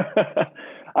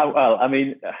 Well, I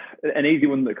mean, an easy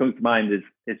one that comes to mind is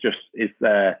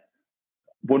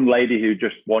one lady who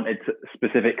just wanted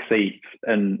specific seats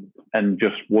and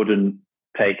just wouldn't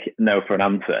take no for an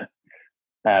answer.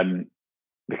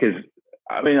 Because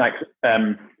I mean, like,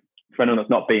 for anyone that's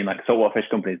not been, like, saltwater fish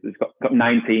companies, it's got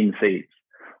 19 seats.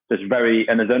 There's only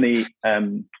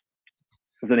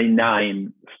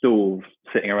 9 stools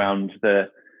sitting around the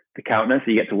counter,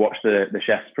 so you get to watch the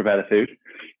chefs prepare the food.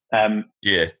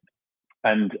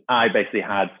 And I basically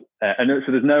had, and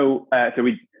so there's no, so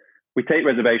we take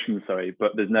reservations,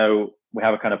 but we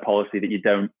have a kind of policy that we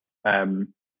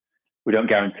don't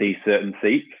guarantee certain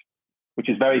seats, which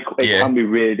is it can be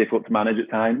really difficult to manage at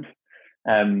times.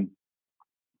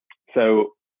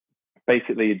 So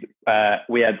basically,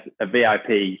 we had a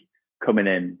VIP coming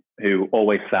in who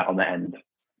always sat on the end.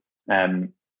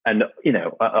 And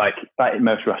like in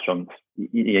most restaurants,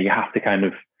 you have to kind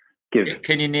of give.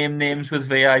 Can you name names with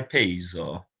VIPs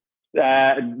or?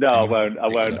 No, I won't. I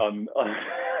won't.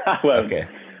 I won't. Okay.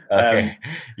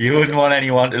 You wouldn't want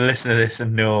anyone to listen to this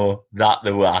and know that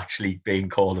they were actually being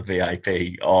called a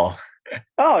VIP, or?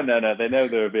 Oh no, they know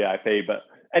they're a VIP. But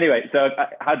anyway, so I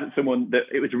had someone that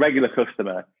it was a regular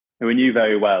customer who we knew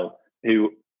very well,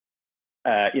 who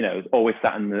always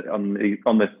sat on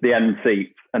the end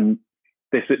seats, and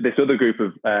this other group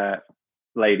of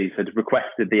ladies had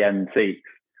requested the end seats,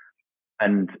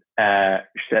 and so I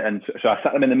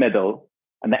sat them in the middle,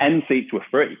 and the end seats were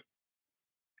free.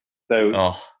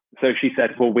 So she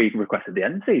said, "Well, we requested the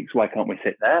end seats. Why can't we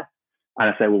sit there?" And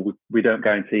I said, "Well, we don't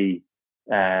guarantee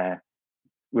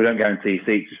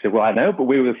seats." She said, "Well, I know, but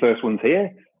we were the first ones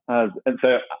here." And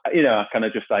so I kind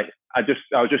of just like I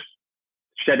was just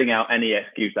shedding out any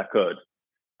excuse I could,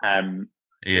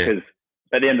 because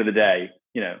at the end of the day,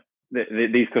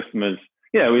 these customers,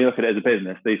 when you look at it as a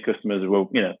business, these customers will,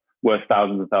 worth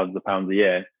thousands and thousands of pounds a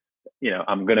year.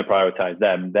 I'm going to prioritize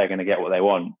them. They're going to get what they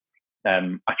want.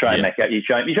 I try and you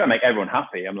try and make everyone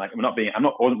happy. I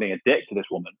wasn't being a dick to this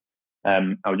woman.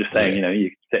 I was just saying,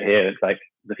 you sit here. It's like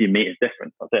a few meters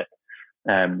difference. That's it.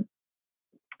 And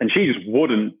she just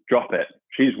wouldn't drop it.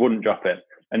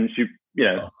 And she,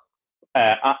 there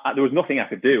was nothing I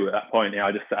could do at that point.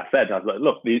 I said, I was like,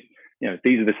 look, these are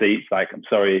the seats. Like, I'm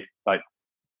sorry. Like,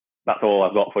 that's all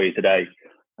I've got for you today.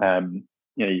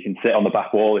 You can sit on the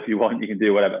back wall if you want. You can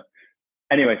do whatever.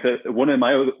 Anyway, so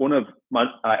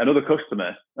another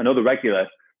customer, another regular,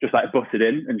 just like butted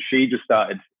in, and she just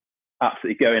started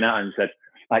absolutely going at him and said,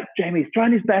 like, "Jamie's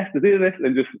trying his best to do this,"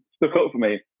 and just stuck up for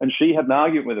me. And she had an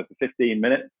argument with her for 15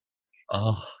 minutes.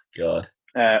 Oh God!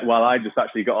 While I just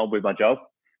actually got on with my job.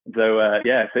 So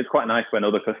so it's quite nice when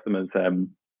other customers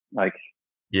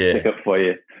stick up for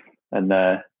you. And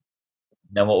then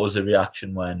what was the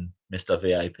reaction when Mr.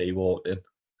 VIP walked in?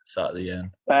 sat at the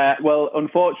end? Well,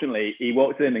 unfortunately, he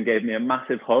walked in and gave me a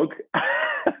massive hug.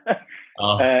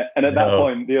 And at that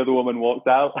point, the other woman walked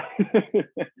out.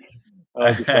 I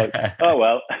was just like, oh,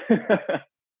 well.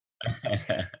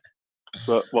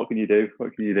 But what can you do?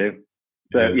 What can you do?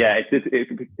 So, yeah, it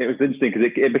was interesting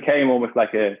because it became almost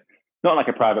like not like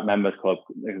a private members club,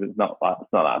 because it's not that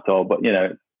at all. But, you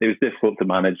know, it was difficult to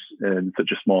manage in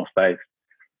such a small space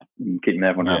and keeping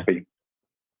everyone happy.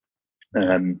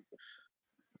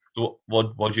 So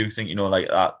what do you think, you know, like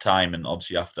at that time, and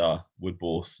obviously after we'd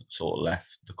both sort of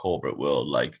left the corporate world,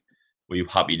 like, were you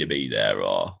happy to be there,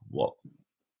 or what?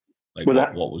 Like,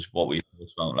 what were you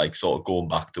about, like, sort of going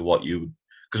back to what you,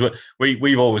 because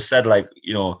we've always said, like,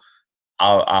 you know,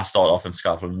 I started off in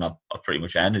scaffolding, I pretty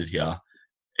much ended here,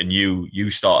 and you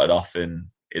started off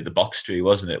in the box tree,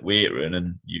 wasn't it, waitering,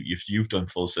 and you've done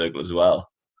full circle as well,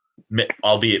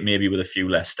 albeit maybe with a few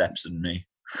less steps than me.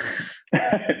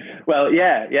 Well,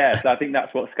 yeah. So I think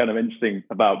that's what's kind of interesting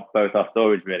about both our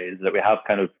stories, really, is that we have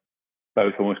kind of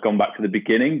both almost gone back to the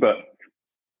beginning. But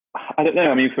I don't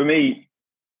know. I mean, for me,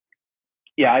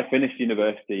 yeah, I finished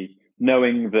university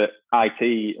knowing that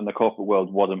IT and the corporate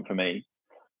world wasn't for me.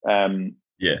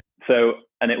 So,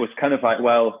 and it was kind of like,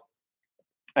 well,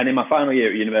 and in my final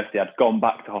year at university, I'd gone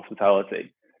back to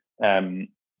hospitality,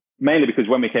 mainly because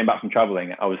when we came back from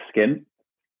traveling, I was skint,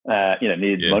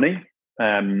 needed money.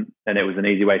 And it was an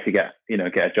easy way to get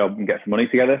a job and get some money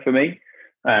together for me.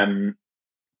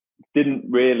 Didn't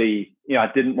really, I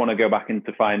didn't want to go back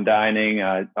into fine dining.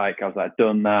 I was like,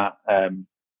 done that. But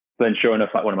then sure enough,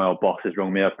 like one of my old bosses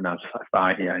rung me up and I was just like,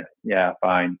 fine, yeah,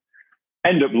 fine.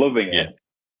 End up loving it.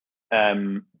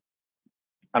 And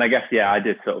I guess, I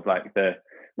did sort of like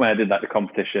when I did like the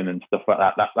competition and stuff like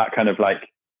that kind of like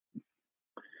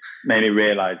made me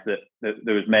realize that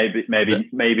there was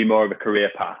maybe more of a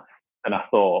career path than I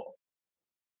thought.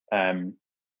 And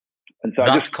so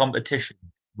that competition,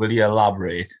 will you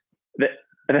elaborate? Well,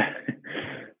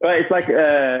 it's like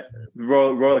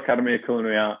Royal Academy of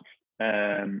Culinary Arts.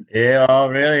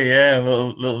 Really? Yeah,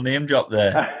 little name drop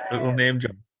there. Little name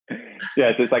drop.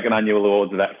 Yeah, so it's like an annual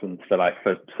awards of excellence for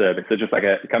service. So just like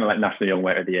a kind of like National Young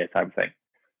Waiter of the Year type of thing.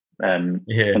 And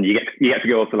you get to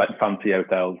go to like fancy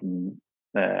hotels, and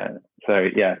so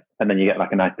yeah, and then you get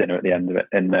like a nice dinner at the end of it.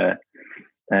 And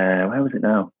where was it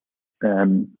now?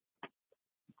 Can't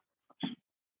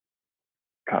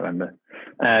remember.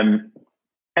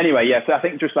 Anyway, yeah. So I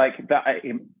think just like that,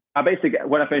 I basically,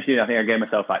 when I finished uni, I think I gave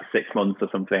myself like 6 months or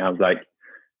something. I was like,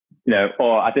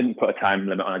 or I didn't put a time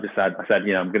limit on. I said,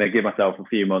 I'm going to give myself a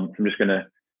few months. I'm just going to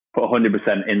put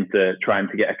 100% into trying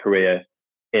to get a career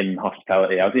in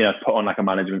hospitality. I was, put on like a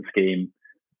management scheme,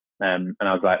 and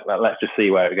I was like, let's just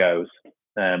see where it goes.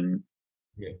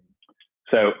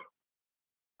 So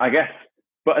I guess,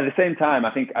 but at the same time,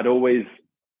 I think I'd always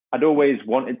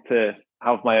wanted to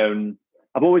have my own.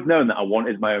 I've always known that I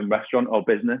wanted my own restaurant or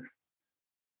business.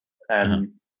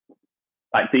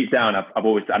 Like deep down, I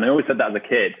always said that as a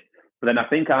kid. But then I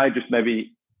think I just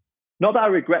maybe, not that I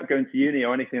regret going to uni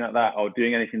or anything like that, or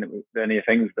doing any of the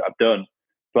things that I've done,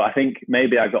 but I think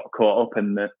maybe I got caught up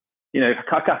in that. I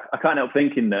can't help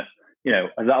thinking that,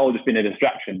 has that all just been a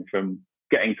distraction from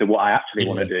getting to what I actually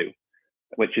want to do,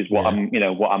 which is what I'm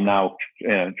now,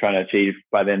 trying to achieve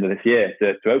by the end of this year,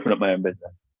 to open up my own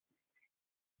business.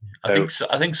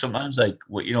 I think sometimes, like,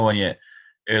 when you're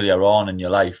earlier on in your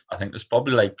life, I think there's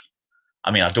probably like, I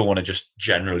mean, I don't want to just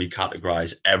generally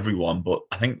categorize everyone, but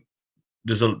I think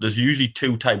there's usually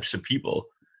two types of people.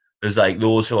 There's like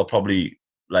those who are probably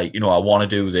like, I want to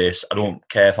do this. I don't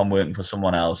care if I'm working for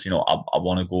someone else. I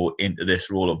want to go into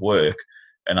this role of work,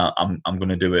 and I'm going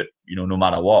to do it, no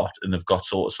matter what. And they've got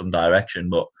sort of some direction.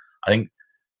 But I think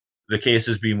the case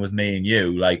has been with me and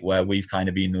you, like, where we've kind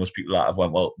of been those people that have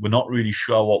went, well, we're not really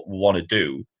sure what we want to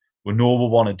do. We know we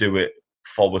want to do it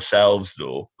for ourselves,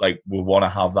 though. Like, we want to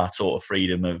have that sort of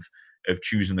freedom of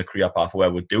choosing the career path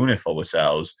where we're doing it for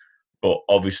ourselves. But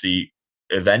obviously,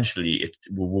 eventually,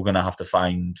 we're going to have to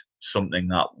find something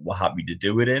that we're happy to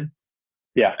do it in.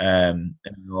 Yeah. And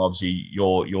obviously,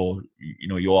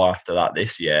 you're after that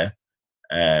this year.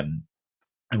 And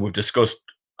we've discussed,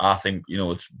 I think,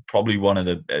 it's probably one of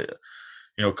the,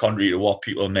 contrary to what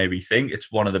people maybe think,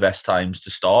 it's one of the best times to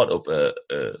start up a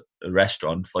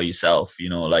restaurant for yourself.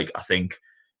 Like, I think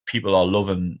people are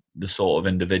loving the sort of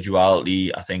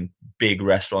individuality. I think big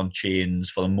restaurant chains,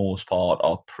 for the most part,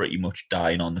 are pretty much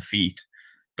dying on the feet,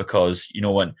 because,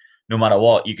 when no matter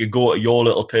what, you could go to your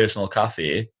little personal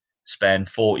cafe, spend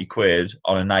 40 quid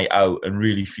on a night out, and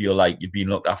really feel like you've been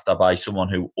looked after by someone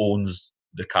who owns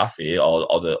the cafe or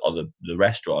the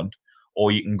restaurant.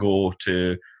 Or you can go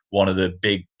to one of the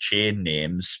big chain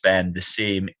names spend the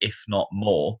same, if not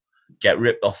more, get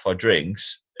ripped off for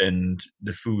drinks, and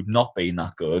the food not being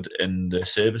that good and the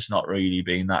service not really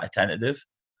being that attentive.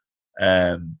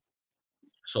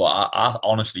 So I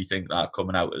honestly think that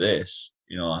coming out of this,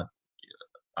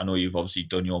 I know you've obviously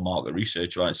done your market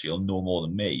research, right? So you'll know more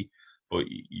than me, but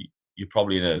you're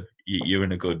probably you're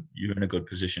in a good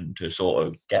position to sort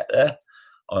of get there.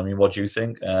 I mean, what do you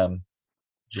think? Do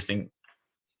you think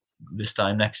this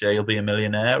time next year you'll be a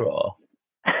millionaire, or?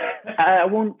 I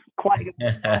won't quite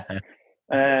get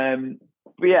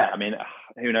but yeah, I mean,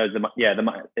 who knows?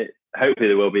 Hopefully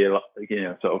there will be a lot,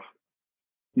 sort of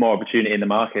more opportunity in the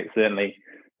market. Certainly,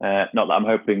 not that I'm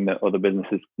hoping that other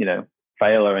businesses,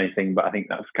 fail or anything, but I think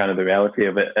that's kind of the reality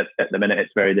of it. At the minute,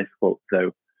 it's very difficult.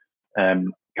 So,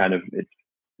 kind of, it's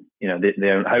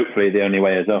hopefully the only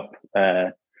way is up.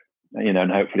 And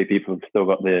hopefully people have still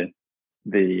got the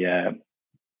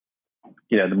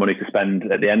money to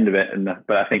spend at the end of it.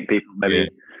 But I think people maybe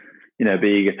be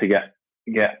eager to get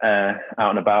out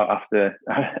and about after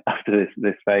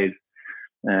this phase.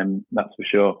 That's for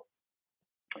sure.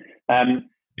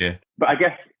 But I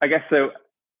guess so.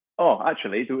 Oh,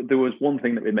 actually, there was one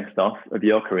thing that we missed off of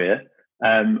your career.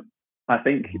 I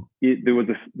think there was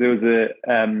a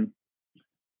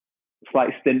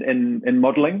slight stint in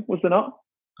modelling, was there not?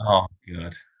 Oh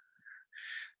God!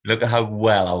 Look at how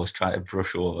well I was trying to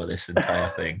brush over this entire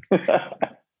thing.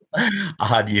 I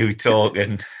had you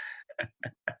talking.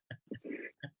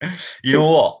 You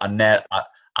know what? I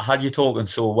had you talking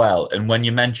so well, and when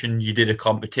you mentioned you did a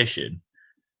competition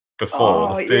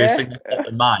before, the first thing that popped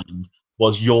in mind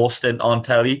was your stint on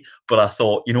telly. But I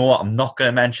thought, you know what? I'm not going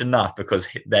to mention that because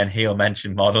then he'll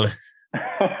mention modelling.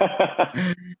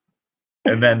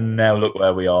 And then now look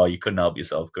where we are. You couldn't help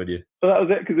yourself, could you? Well, that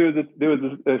was it, because there was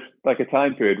like a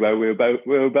time period where we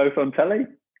were both on telly.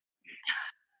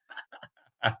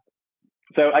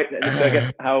 So I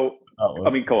guess how. I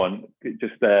mean, come on,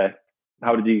 just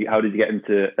how did you get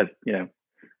into the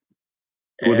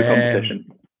competition?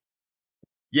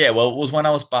 Yeah, well, it was when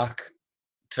I was back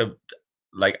to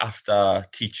after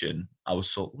teaching.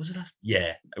 Was it after?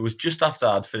 Yeah, it was just after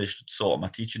I'd finished sort of my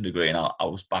teaching degree, and I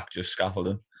was back just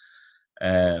scaffolding.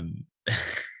 And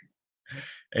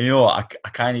I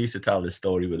kind of used to tell this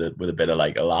story with a bit of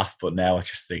a laugh, but now I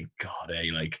just think, God,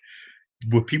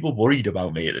 were people worried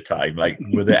about me at the time?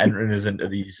 Were they entering us into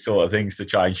these sort of things to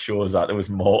try and show us that there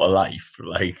was more to life?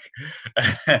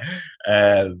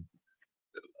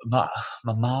 My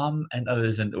mom entered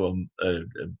us into a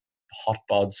hot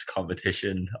bods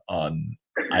competition on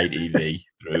ITV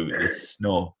through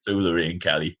Lorraine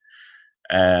Kelly.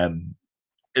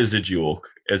 As a joke,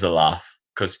 as a laugh,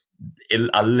 because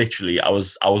I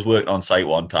was working on site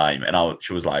one time, and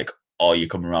she was like, "Oh, you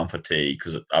coming around for tea?"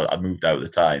 Because I moved out at the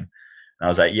time, and I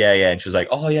was like, "Yeah," and she was like,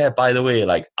 "Oh yeah, by the way,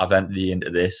 I've entered you into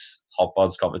this hot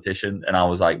bods competition," and I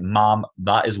was like, "Mom,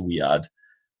 that is weird,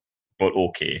 but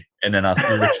okay." And then I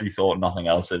literally thought nothing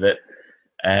else of it.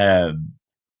 And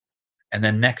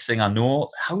then next thing I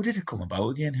know, how did it come about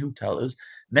again? Who told us?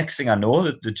 Next thing I know,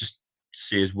 that they just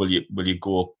says, "Will you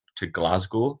go up to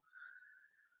Glasgow?"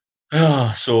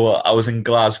 So I was in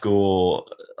Glasgow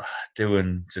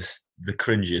doing just the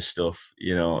cringiest stuff.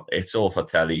 It's all for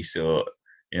telly. So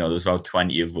there's about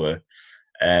 20 of us.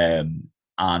 And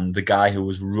the guy who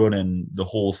was running the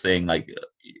whole thing,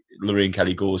 Lorraine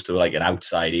Kelly goes to an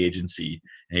outside agency,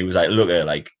 and he was like, "Look at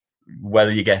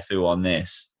whether you get through on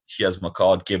this, here's my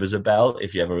card. Give us a bell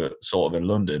if you ever sort of in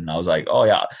London." And I was like, "Oh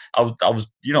yeah." I was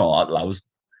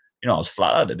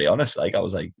flattered, to be honest. I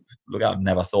was like, "Look, I've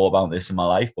never thought about this in my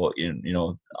life, but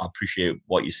I appreciate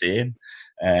what you're saying.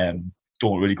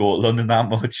 Don't really go to London that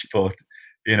much, but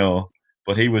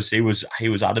but he was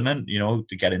adamant,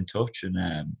 to get in touch,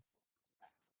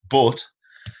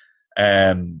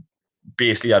 and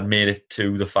basically I'd made it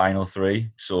to the final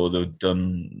three, so they'd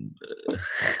done.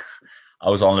 I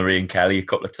was on Lorraine Kelly a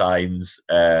couple of times,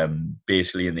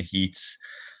 basically in the heats.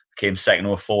 Came second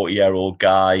to a 40-year-old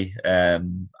guy.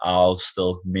 I'll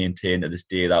still maintain to this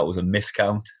day that was a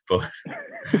miscount, but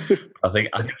I think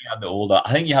you had the older.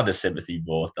 I think you had the sympathy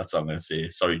vote. That's what I'm going to say.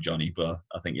 Sorry, Johnny, but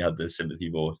I think you had the sympathy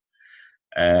vote.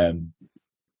 Yeah,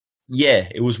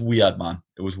 it was weird, man.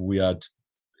 It was weird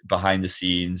behind the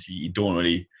scenes. You don't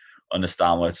really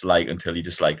understand what it's like until you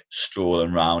just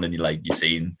strolling around and you're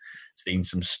seeing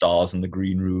some stars in the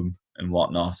green room and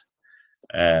whatnot.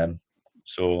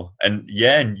 So, and you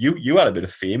had a bit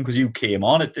of fame because you came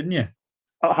on it, didn't you?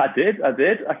 Oh, I did.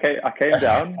 I came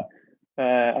down.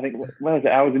 I think, where was it?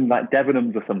 I was in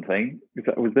Debenhams or something.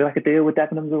 Was there a deal with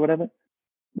Debenhams or whatever?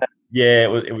 Yeah,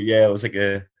 it was like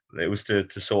a it was to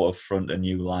sort of front a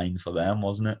new line for them,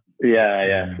 wasn't it?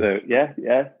 Yeah. So yeah.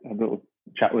 Had a little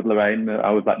chat with Lorraine.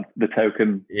 I was like the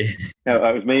token. Yeah. No,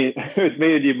 it was me. It was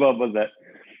me and your mum, wasn't it?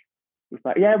 It was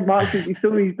like, yeah, Mark, he's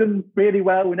done really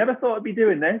well. We never thought I'd be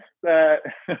doing this. I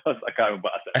can't remember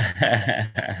what I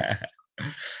said.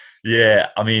 Yeah,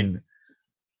 I mean,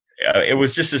 it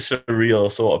was just a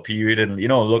surreal sort of period, and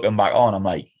looking back on, I'm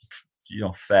like,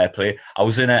 fair play. I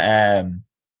was in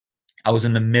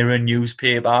the Mirror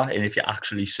newspaper, and if you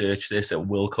actually search this, it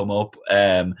will come up.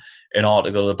 An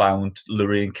article about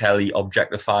Lorraine Kelly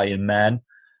objectifying men,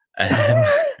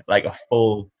 like a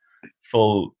full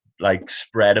like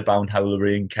spread about how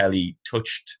Lorraine Kelly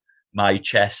touched my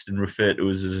chest and referred to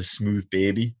us as a smooth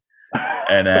baby.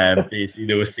 And basically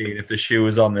they were saying if the shoe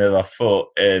was on the other foot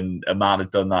and a man had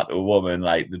done that to a woman,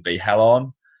 like there'd be hell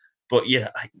on. But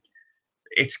yeah,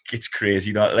 it's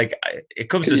crazy, like it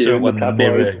comes to certain when the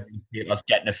Mirror is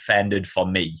getting offended for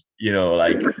me,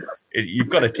 like you've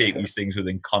got to take these things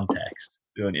within context,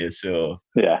 don't you? So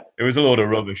yeah, it was a load of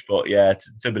rubbish, but yeah,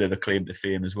 it's a bit of a claim to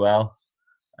fame as well.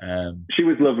 She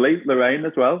was lovely, Lorraine,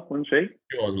 as well, wasn't she?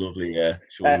 She was lovely, yeah.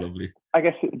 She was lovely. I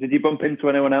guess, did you bump into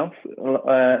anyone else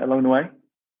along the way?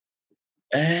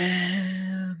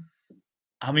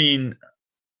 I mean,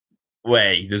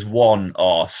 there's one.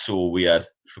 Oh, so weird.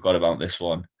 Forgot about this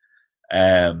one.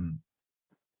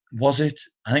 Was it?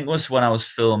 I think it was when I was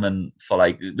filming for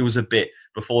there was a bit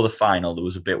before the final. There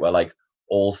was a bit where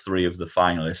all three of the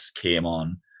finalists came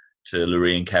on to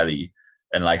Lorraine Kelly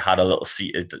and had a little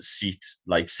seat,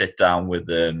 sit down with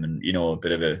them, and a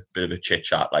bit of a chit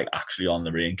chat, actually on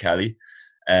Lorraine Kelly.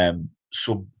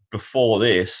 So before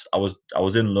this, I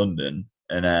was in London,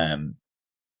 and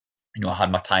I had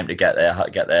my time to get there. I had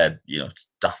to get there,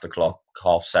 after clock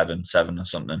 7:30 or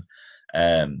something.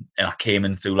 And I came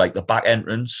in through the back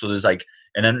entrance. So there's an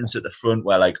entrance at the front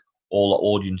where all the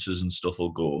audiences and stuff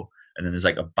will go, and then there's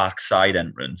a backside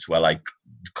entrance where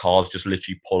cars just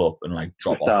literally pull up and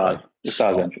drop off. So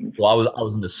I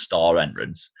was in the star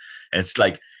entrance, and it's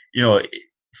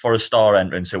for a star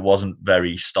entrance, it wasn't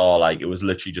very star-like. It was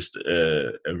literally just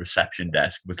a reception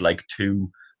desk with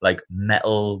two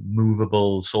metal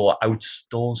movable sort of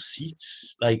outdoor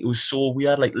seats. It was so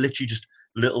weird, literally just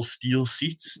little steel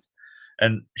seats.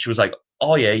 And she was like,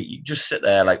 "Oh yeah, you just sit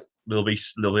there. There'll be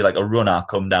a runner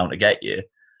come down to get you."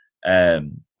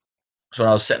 So when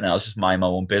I was sitting there, I was just minding my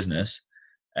own business.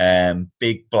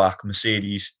 Big black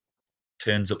Mercedes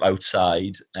turns up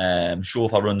outside.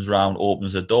 Chauffeur runs around,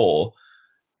 opens the door.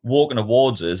 Walking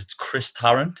towards us, it's Chris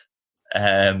Tarrant.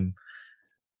 And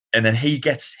then he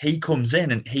comes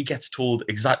in and he gets told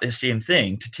exactly the same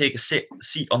thing, to take a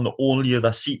seat on the only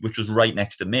other seat, which was right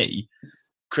next to me.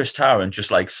 Chris Tarrant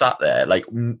just sat there,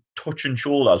 touching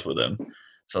shoulders with him.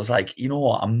 So I was like, you know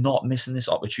what? I'm not missing this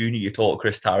opportunity to talk to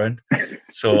Chris Tarrant.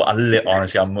 So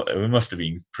honestly, it must have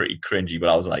been pretty cringy, but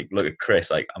I was like, look at Chris,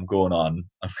 I'm going on,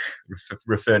 I'm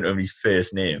referring to him his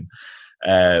first name.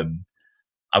 I'm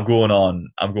going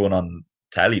on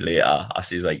telly later. I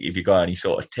says, if you got any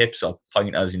sort of tips or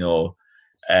pointers,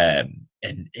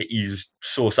 and he was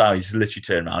so sad. He's literally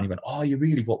turned around. He went, "Oh, you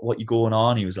really? What you going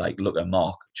on?" He was like, "Look at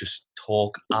Mark, just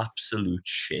talk absolute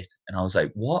shit." And I was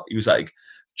like, "What?" He was like,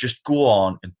 "Just go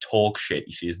on and talk shit."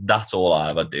 He says, "That's all I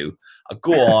ever do. I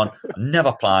go on, I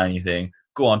never plan anything.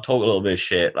 Go on, talk a little bit of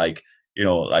shit.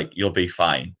 You'll be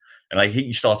fine." And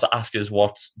he starts to ask us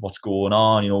what's going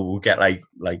on. We'll get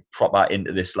proper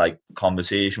into this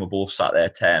conversation. We're both sat there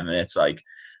 10 minutes.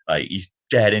 He's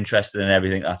dead interested in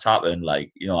everything that's happened.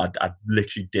 I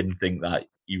literally didn't think that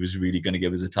he was really going to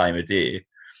give us a time of day.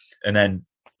 And then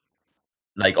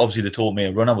obviously they told me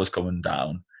a runner was coming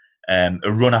down. A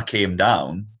runner came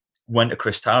down, went to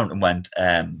Chris Tarrant and went,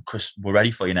 "Chris, we're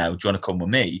ready for you now. Do you want to come with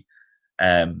me?"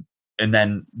 And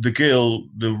then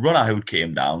the runner who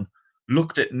came down,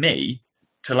 looked at me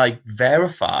to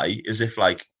verify as if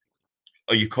 "Are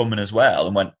you coming as well?"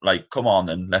 And went "Come on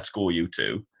then, let's go, you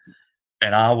two."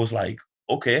 And I was like,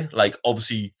 okay,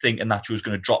 obviously thinking that she was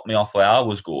going to drop me off where I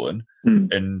was going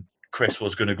and Chris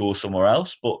was going to go somewhere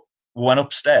else. But we went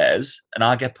upstairs and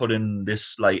I get put in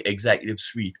this executive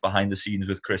suite behind the scenes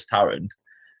with Chris Tarrant.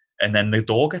 And then the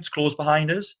door gets closed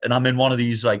behind us, and I'm in one of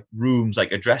these rooms,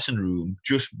 a dressing room,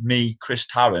 just me, Chris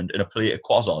Tarrant, and a plate of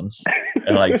croissants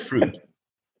and fruit.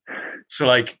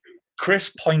 So Chris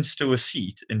points to a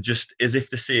seat and just as if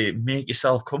to say, "Make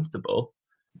yourself comfortable."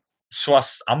 So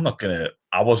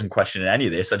I wasn't questioning any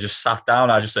of this. I just sat down.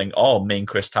 I just think, "Oh, me and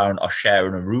Chris Tarrant are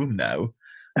sharing a room now."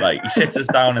 He sits us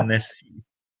down in this,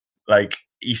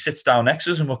 he sits down next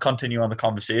to us and we'll continue on the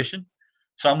conversation.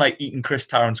 So I'm eating Chris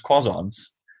Tarrant's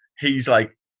croissants. He's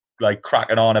like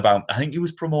cracking on about, I think he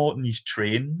was promoting these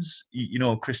trains, you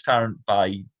know, Chris Tarrant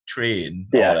by train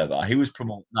or whatever. He was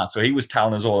promoting that. So he was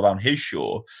telling us all about his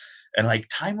show. And like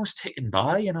time was ticking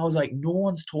by, and I was like, no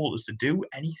one's told us to do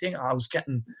anything. I was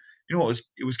getting, you know,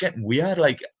 it was getting weird.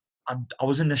 Like I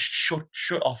was in this shut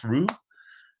off room,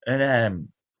 and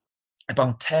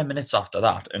about 10 minutes after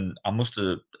that, and I must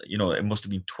have, you know, it must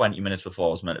have been 20 minutes before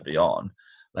I was meant to be on.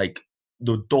 Like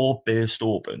the door burst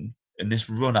open, and this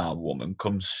runner woman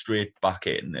comes straight back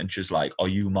in, and she's like, "Are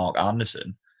you Mark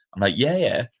Anderson?" I'm like, "Yeah,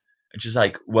 yeah." And she's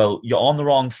like, "Well, you're on the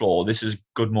wrong floor. This is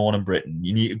Good Morning Britain.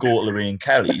 You need to go to Lorraine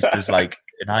Kelly's. There's like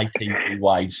an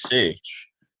ITV-wide search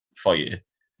for you."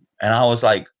 And I was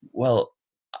like, "Well,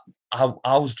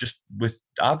 I was just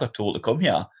I got told to come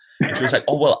here." And she was like,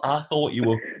 "Oh, well, I thought you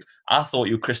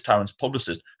were Chris Tarrant's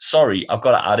publicist. Sorry, I've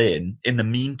got to add in the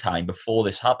meantime, before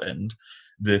this happened,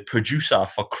 the producer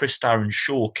for Chris Tarrant's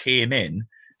show came in,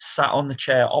 sat on the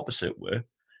chair opposite her,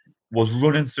 was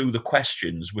running through the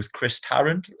questions with Chris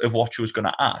Tarrant of what she was going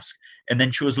to ask. And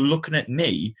then she was looking at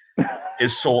me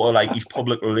as sort of like his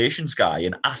public relations guy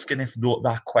and asking if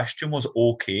that question was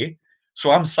okay.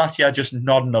 So I'm sat here just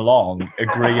nodding along,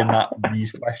 agreeing that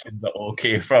these questions are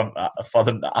okay for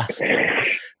them to ask him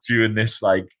during this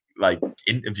like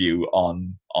interview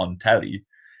on telly.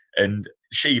 And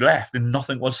she left and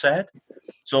nothing was said.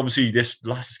 So obviously this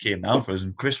lasses came down for us,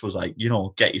 and Chris was like, you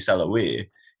know, get yourself away.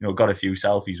 You know, got a few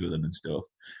selfies with him and stuff.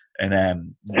 And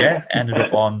ended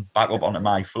up back up onto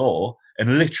my floor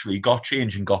and literally got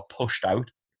changed and got pushed out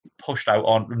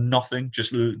on nothing,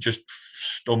 just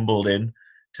stumbled in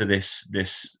to this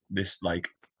like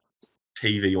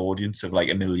TV audience of like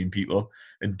 1 million people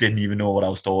and didn't even know what I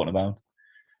was talking about.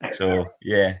 So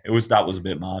yeah, that was a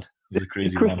bit mad. It was a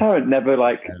crazy one. Chris Tarrant never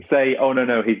say, "Oh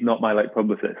no, he's not my like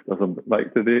publicist" or something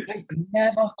like? Did he? Like,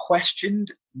 never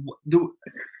questioned.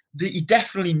 He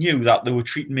definitely knew that they were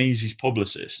treating me as his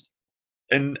publicist,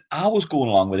 and I was going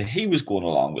along with it. He was going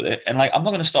along with it, and like I'm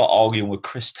not going to start arguing with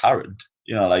Chris Tarrant.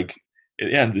 You know, like at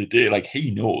the end of the day, like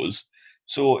he knows.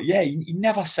 So yeah, he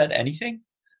never said anything.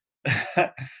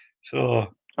 So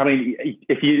I mean,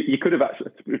 if you could have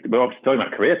actually, we're obviously talking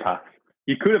about career paths.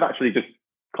 You could have actually just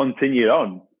continued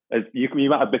on as you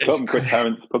might have become Chris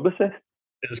Tarrant's publicist.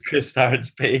 As Chris Tarrant's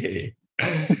PA. It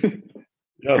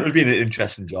would have been an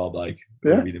interesting job. Like it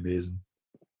would have been amazing.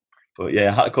 But yeah,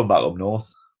 I had to come back up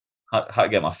north. Had to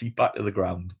get my feet back to the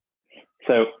ground.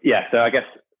 So I guess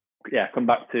come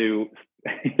back to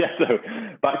so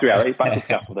back to reality, back to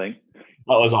scaffolding.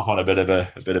 That was off on a bit of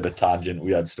a tangent,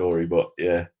 weird story, but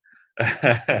yeah.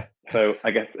 So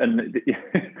I guess, and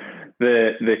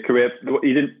the career,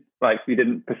 you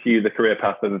didn't pursue the career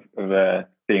path of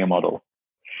being a model.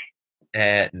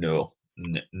 No,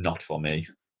 not for me.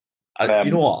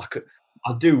 You know what?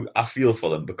 I feel for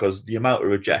them because the amount of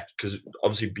reject. Because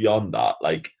obviously beyond that,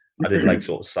 like I did like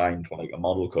sort of sign for like a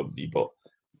model company, but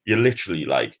you're literally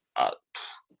like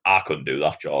I couldn't do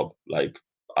that job. Like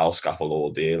I'll scaffold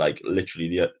all day. Like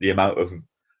literally the amount of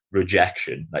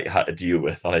rejection like I had to deal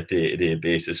with on a day-to-day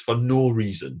basis for no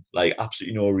reason, like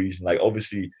absolutely no reason. Like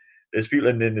obviously there's people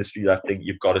in the industry that think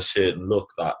you've got a certain look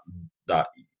that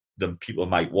them people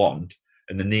might want,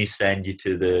 and then they send you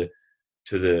to the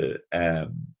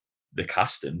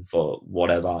casting for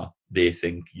whatever they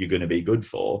think you're going to be good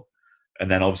for,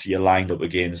 and then obviously you're lined up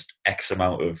against X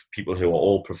amount of people who are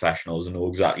all professionals and know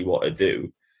exactly what to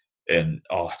do. And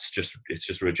it's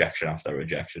just rejection after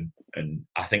rejection. And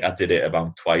I think I did it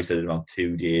about twice. I did it about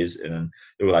 2 days, and then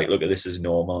they were like, "Look, this is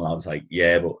normal." And I was like,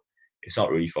 "Yeah, but it's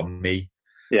not really for me."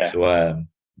 Yeah. So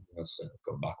let's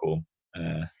come back home.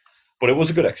 But it was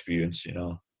a good experience, you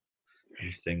know.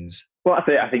 These things. Well, that's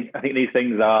it. I think these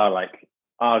things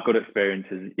are good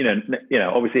experiences. You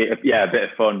know, obviously, a bit of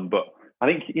fun, but I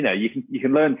think you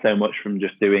can learn so much from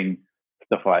just doing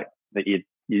stuff like that.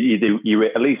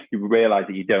 At least you realize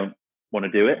that you don't want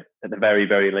to do it at the very,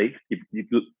 very least.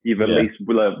 You've at least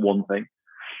learned one thing.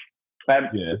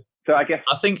 So I guess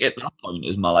I think at that point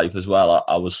in my life as well,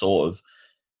 I was sort of,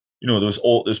 you know,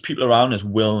 there's people around us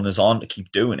willing us on to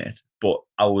keep doing it, but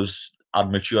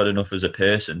I'd matured enough as a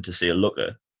person to say, look,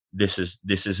 this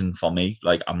isn't for me.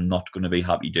 Like I'm not going to be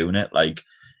happy doing it. Like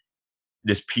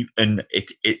this people, and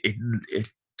it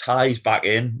ties back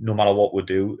in no matter what we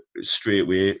do straight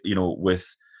away. You know,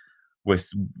 with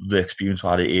the experience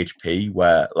I had at HP,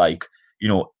 where like, you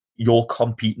know, you're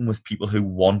competing with people who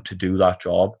want to do that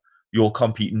job. You're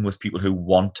competing with people who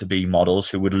want to be models,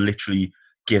 who would literally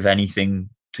give anything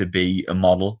to be a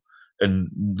model, and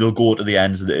they'll go to the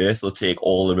ends of the earth. They'll take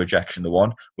all the rejection they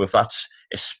want. But if that's,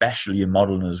 especially in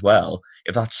modeling as well,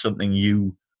 if that's something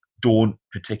you don't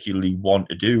particularly want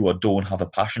to do or don't have a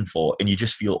passion for, and you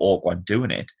just feel awkward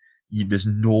doing it, there's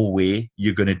no way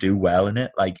you're going to do well in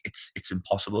it. Like it's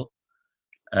impossible.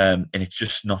 And it's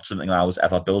just not something I was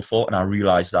ever built for. And I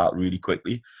realized that really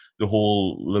quickly. The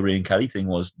whole Lorraine Kelly thing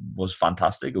was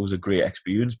fantastic. It was a great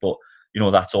experience, but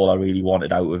that's all I really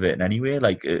wanted out of it. And anyway,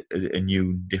 like a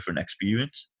new, different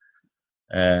experience.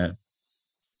 So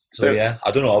yeah,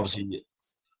 I don't know, obviously,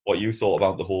 what you thought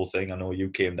about the whole thing. I know you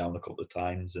came down a couple of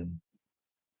times and.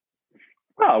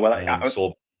 Oh well,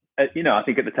 so I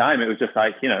think at the time it was just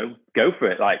like, go for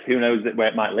it. Like, who knows where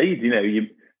it might lead?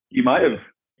 You might have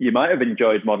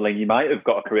enjoyed modeling. You might have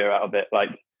got a career out of it. Like,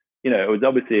 it was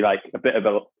obviously like a bit of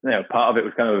a, part of it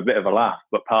was kind of a bit of a laugh,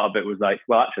 but part of it was like,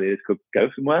 well, actually, this could go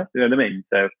somewhere. You know what I mean?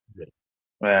 So,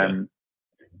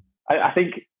 I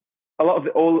think a lot of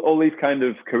all these kind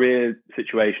of career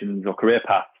situations or career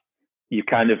paths, you've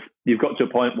got to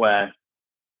a point where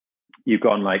you've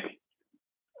gone like,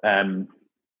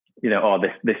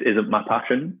 this isn't my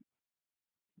passion.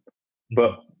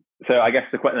 But so I guess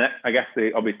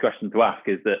the obvious question to ask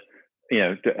is that,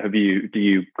 do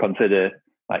you consider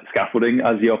like scaffolding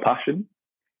as your passion?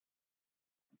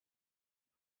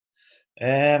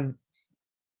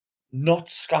 Not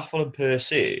scaffolding per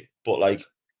se, but like,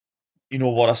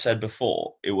 what I said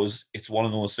before, it's one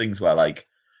of those things where like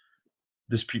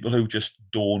there's people who just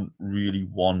don't really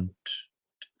want.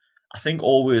 I think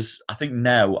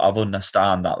now I've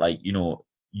understand that, like, your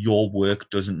work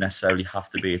doesn't necessarily have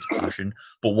to be its passion.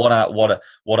 But what I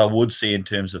would say in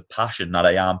terms of passion that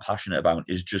I am passionate about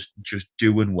is just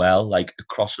doing well, like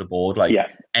across the board. Like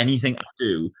anything I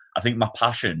do, I think my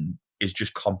passion is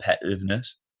just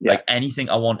competitiveness. Yeah. Like anything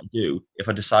I want to do, if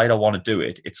I decide I want to do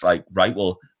it, it's like, right,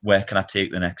 well, where can I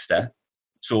take the next step?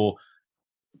 So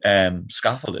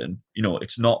scaffolding,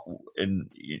 it's not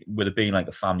with it being like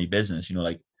a family business,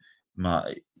 like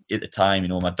at the time,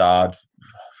 my dad,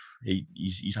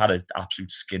 he's had an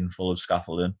absolute skin full of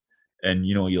scaffolding, and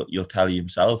you'll tell you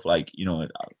himself, like, I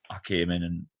came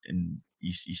in and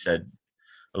he said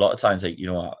a lot of times, like,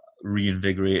 I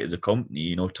reinvigorated the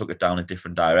company, took it down a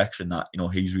different direction that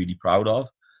he's really proud of.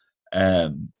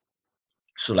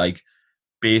 So like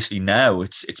basically now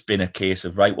it's been a case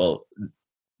of, right, well,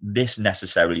 this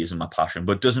necessarily isn't my passion,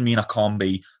 but it doesn't mean I can't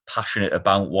be passionate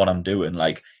about what I'm doing.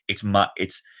 Like it's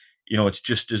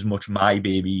just as much my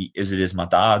baby as it is my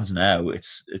dad's now.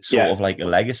 It's sort of like a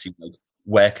legacy. Like,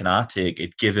 where can I take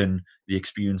it, given the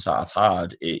experience that I've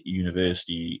had at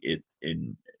university,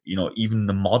 in even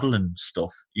the modeling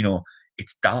stuff,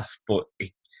 it's daft, but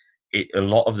a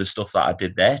lot of the stuff that I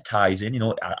did there ties in.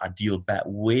 I deal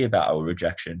way better with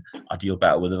rejection. I deal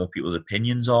better with other people's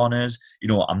opinions on us.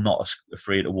 I'm not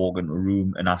afraid to walk into a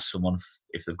room and ask someone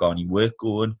if they've got any work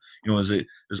going. There's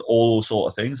all sort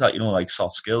of things that, like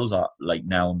soft skills that, like,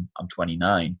 now I'm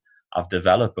 29, I've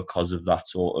developed because of that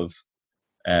sort of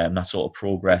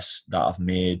progress that I've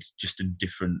made just in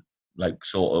different, like,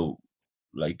 sort of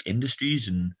like industries,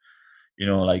 and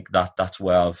like that's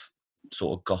where I've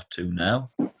sort of got to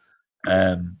now.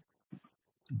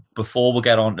 Before we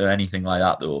get on to anything like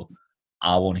that, though,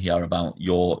 I want to hear about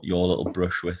your little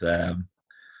brush with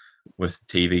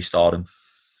TV stardom.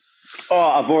 Oh,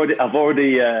 I've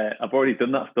already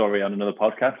done that story on another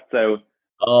podcast. So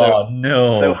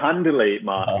no. So handily,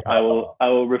 Mark, I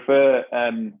will refer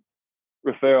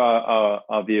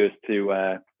our viewers to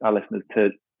our listeners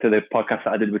to the podcast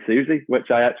that I did with Susie, which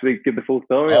I actually give the full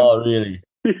story on. Oh, really?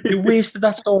 You wasted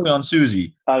that story on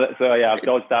Susie. So yeah, I've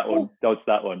dodged that one.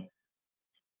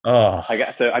 Oh, I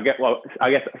guess so. I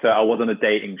was on a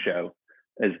dating show,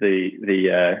 as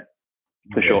the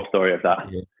short story of that.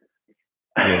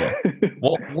 Yeah.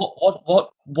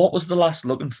 What was the last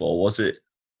looking for? Was it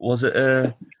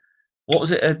a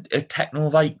techno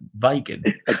Viking?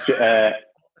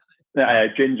 A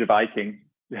ginger Viking.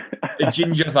 A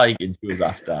ginger Viking she was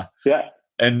after. Yeah.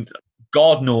 And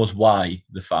God knows why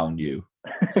they found you.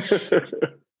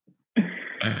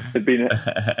 They've been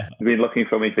looking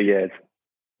for me for years.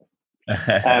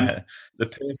 The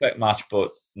perfect match,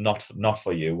 but not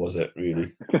for you, was it,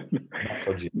 really? Not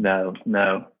for you. No.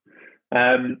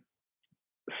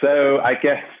 So I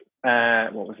guess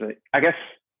what was it? I guess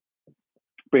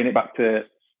bringing it back to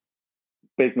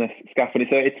business scaffolding.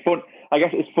 So it's fun. I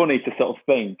guess it's funny to sort of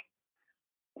think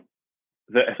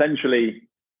that essentially,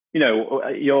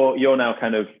 you're now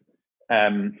kind of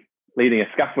leading a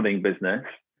scaffolding business,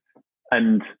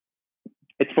 and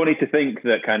it's funny to think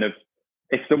that kind of,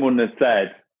 if someone has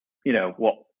said,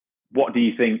 what do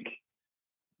you think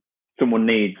someone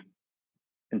needs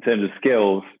in terms of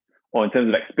skills or in terms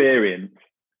of experience?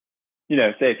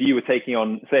 Say if you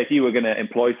were going to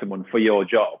employ someone for your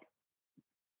job,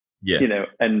 Yeah.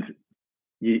 And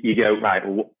you go, right,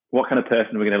 well, what kind of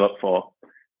person are we going to look for?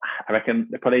 I reckon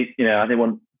they probably, they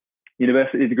want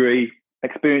university degree,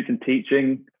 experience in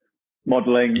teaching,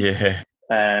 modelling, Yeah.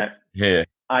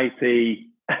 IT. Do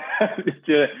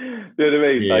you know what I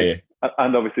mean? Yeah.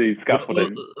 And obviously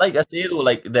scaffolding. Well, like I say though,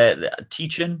 like the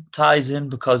teaching ties in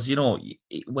because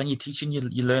when you're teaching,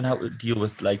 you learn how to deal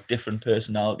with like different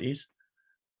personalities,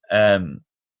 and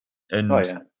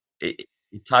it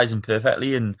ties in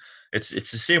perfectly. And it's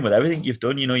the same with everything you've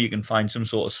done. You can find some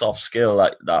sort of soft skill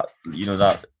like that.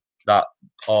 That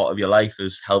part of your life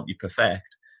has helped you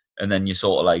perfect, and then you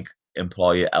sort of like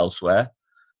employ it elsewhere.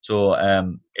 So,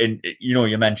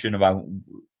 you mentioned about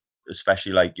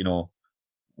especially like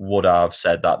would I have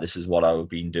said that this is what I would have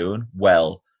been doing?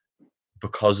 Well,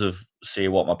 because of say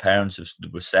what my parents have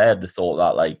said, they thought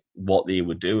that like what they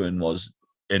were doing was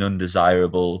an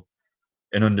undesirable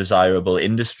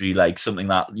industry, like something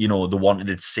that they wanted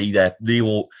to see like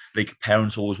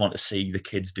parents always want to see the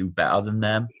kids do better than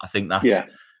them. I think that's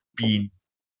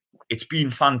it's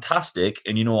been fantastic,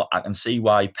 and I can see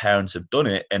why parents have done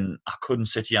it. And I couldn't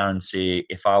sit here and say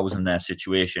if I was in their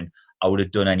situation I would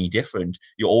have done any different.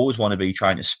 You always want to be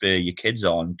trying to spur your kids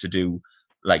on to do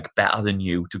like better than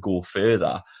you, to go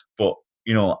further. But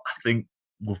I think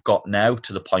we've got now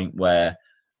to the point where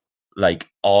like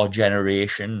our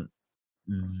generation,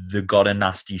 they got a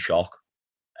nasty shock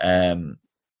when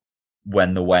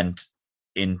they went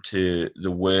into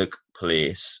the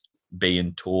workplace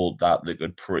being told that they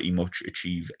could pretty much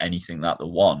achieve anything that they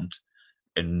want.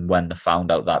 And when they found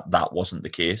out that that wasn't the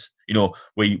case,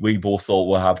 we both thought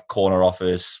we'll have corner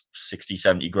office, 60,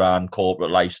 70 grand,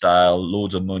 corporate lifestyle,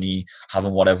 loads of money,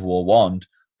 having whatever we want.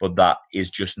 But that is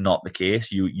just not the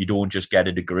case. You don't just get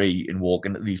a degree and walk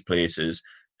into these places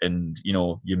and,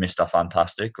 you're Mr.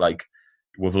 Fantastic. Like,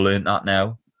 we've learned that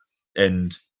now.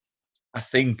 And I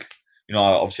think,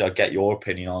 obviously I'll get your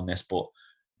opinion on this, but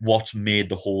what's made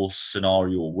the whole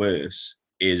scenario worse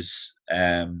is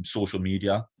social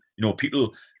media.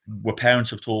 People, where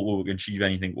parents have told, well, we can achieve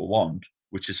anything we want,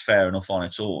 which is fair enough on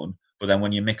its own. But then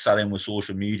when you mix that in with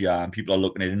social media and people are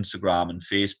looking at Instagram and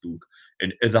Facebook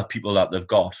and other people that they've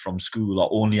got from school are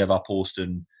only ever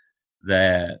posting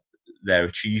their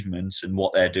achievements and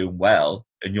what they're doing well,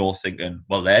 and you're thinking,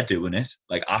 well, they're doing it,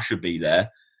 like I should be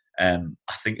there. I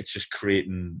think it's just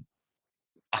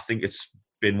I think it's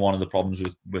been one of the problems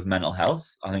with mental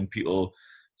health. I think people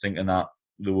thinking that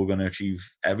they were going to achieve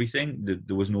everything.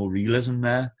 There was no realism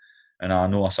there. And I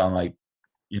know I sound like,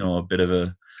 a bit of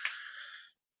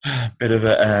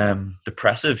a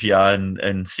depressive here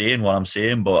and saying what I'm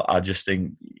saying, but I just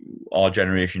think our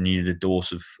generation needed a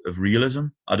dose of realism.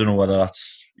 I don't know whether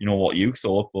that's, what you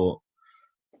thought, but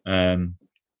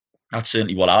that's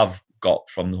certainly what I've got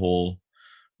from the whole,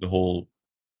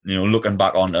 looking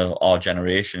back on our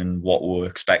generation, what we're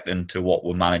expecting to what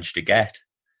we managed to get.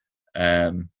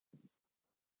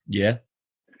 Yeah.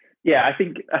 I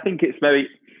think it's very.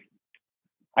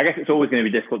 I guess it's always going to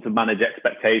be difficult to manage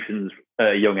expectations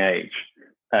at a young age.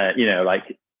 Like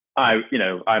I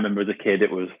remember as a kid,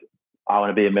 it was I want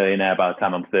to be a millionaire by the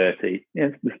time I'm 30. Yeah,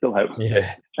 there's still hope.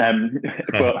 Yeah.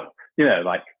 But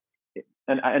like,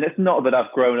 and it's not that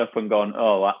I've grown up and gone,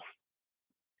 oh,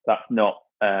 that's not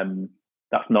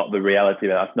the reality.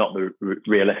 That's not the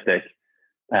realistic.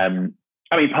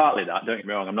 I mean, partly that. Don't get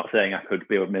me wrong. I'm not saying I could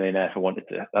be a millionaire if I wanted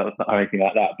to, or anything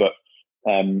like that. But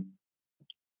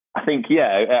I think,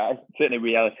 certainly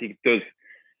reality does.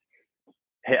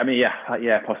 I mean,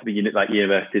 possibly like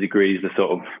university degrees, the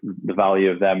sort of the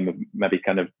value of them maybe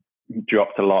kind of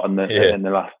dropped a lot in the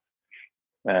last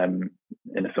in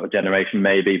a sort of generation,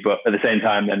 maybe. But at the same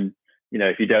time, then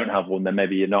if you don't have one, then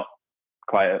maybe you're not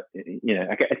quite.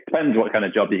 It depends what kind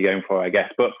of job you're going for, I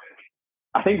guess. But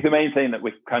I think the main thing that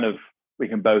we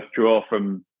can both draw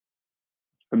from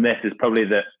this is probably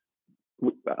that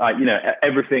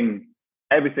everything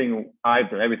I've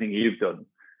done, everything you've done,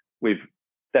 we've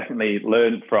definitely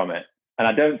learned from it. And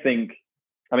I don't think,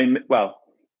 I'll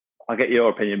get your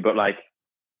opinion, but like,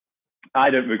 I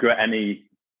don't regret any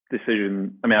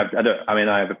decision. I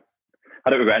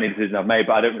don't regret any decision I've made,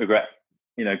 but I don't regret,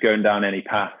 going down any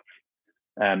path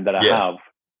that I have.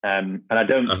 And I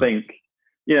don't think,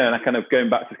 and I kind of going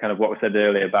back to kind of what we said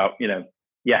earlier about,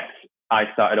 yes, I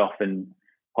started off in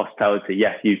hospitality.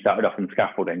 Yes, you started off in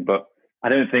scaffolding, but I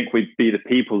don't think we'd be the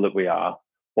people that we are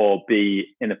or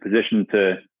be in a position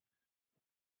to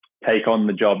take on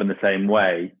the job in the same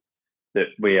way that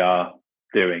we are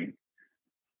doing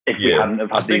if we hadn't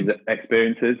have had these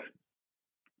experiences.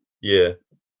 Yeah,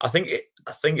 I think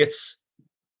it's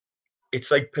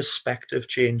like perspective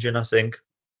changing. I think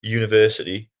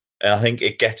university, and I think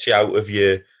it gets you out of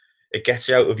your it gets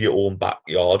you out of your own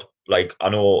backyard. Like, I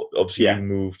know obviously Yeah. you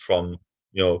moved from,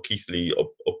 Keighley up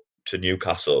to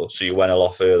Newcastle, so you went a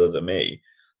lot further than me.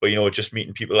 But just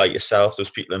meeting people like yourself, those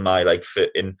people in my like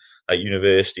fit in like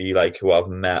university, like who I've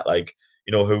met, like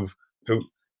who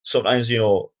sometimes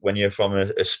when you're from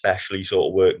an especially sort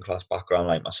of working class background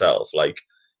like myself, like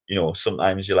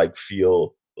sometimes you like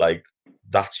feel like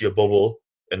that's your bubble,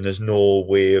 and there's no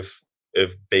way of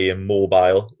being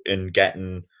mobile and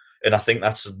getting. And I think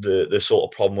that's the sort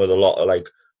of problem with a lot of like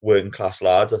working class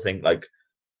lads. I think like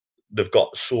they've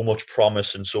got so much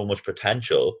promise and so much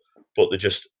potential, but they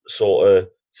just sort of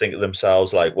think of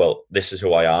themselves like, well, this is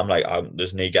who I am. Like,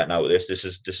 there's no getting out of this. This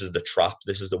is the trap.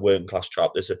 This is the working class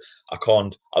trap. I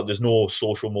can't. There's no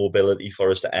social mobility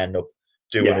for us to end up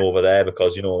doing over there,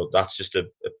 because that's just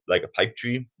like a pipe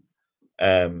dream.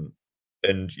 And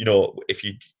if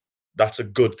you, that's a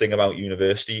good thing about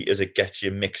university, is it gets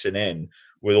you mixing in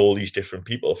with all these different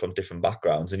people from different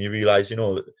backgrounds, and you realize they're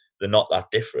not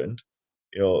that different.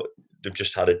 They've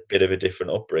just had a bit of a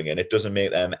different upbringing. It doesn't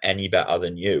make them any better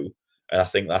than you. And I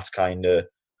think that's kind of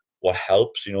what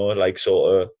helps, like it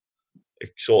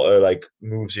sort of like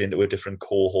moves you into a different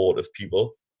cohort of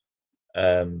people.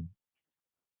 Because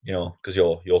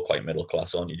you're quite middle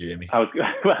class, aren't you, Jamie? I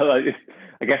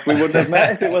guess we wouldn't have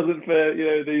met if it wasn't for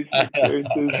these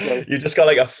experiences. So. You just got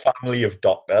like a family of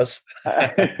doctors.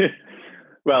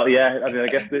 Well, yeah. I mean, I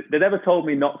guess they never told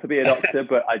me not to be a doctor,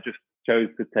 but I just chose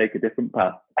to take a different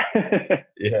path.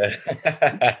 Yeah.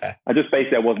 I just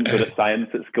basically I wasn't good at science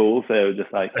at school, so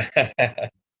just like.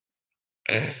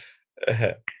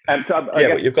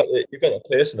 But you've got the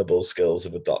personable skills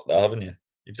of a doctor, haven't you?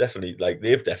 You've definitely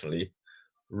they've definitely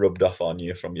rubbed off on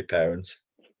you from your parents.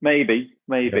 Maybe.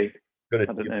 Good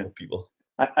at dealing with people.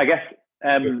 I guess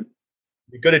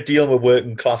you've got to deal with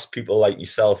working class people like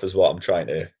yourself, is what I'm trying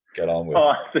to get on with. Oh,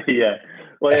 I see. Yeah.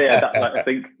 Well, yeah. I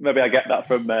think maybe I get that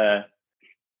from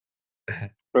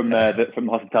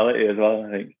hospitality as well.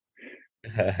 I think.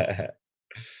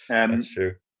 That's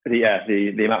true. The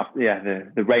amount,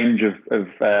 the range of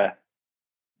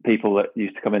people that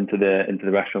used to come into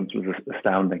the restaurants was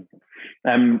astounding.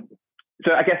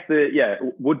 So I guess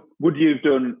would you have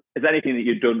done? Is there anything that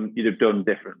you'd have done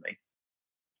differently?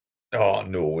 Oh,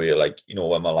 no way. Like,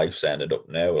 where my life's ended up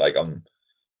now, like I'm,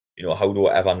 how do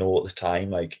I ever know at the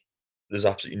time? Like, there's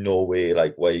absolutely no way,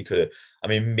 like, where you could have, I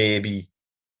mean, maybe,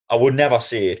 I would never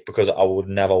say it, because I would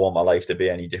never want my life to be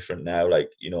any different now.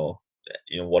 Like,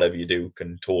 whatever you do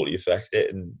can totally affect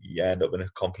it, and you end up in a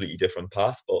completely different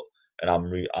path. And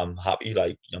I'm happy,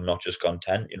 like, I'm not just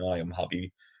content, I'm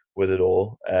happy with it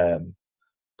all.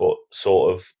 But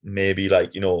sort of maybe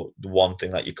like, the one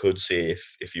thing that you could say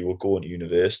if you were going to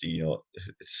university, it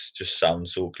just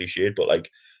sounds so cliched, but like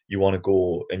you want to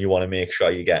go and you want to make sure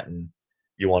you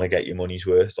want to get your money's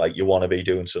worth. Like you want to be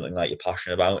doing something that you're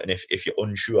passionate about. And if you're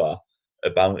unsure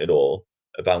about it all,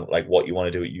 about like what you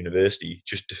want to do at university,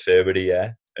 just defer it a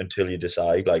year until you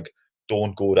decide. Like,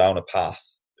 don't go down a path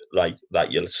like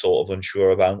that you're sort of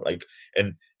unsure about. Like,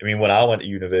 and I mean, when I went to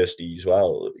university as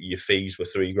well, your fees were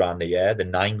 $3,000 a year. They're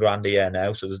 $9,000 a year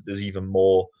now. So there's even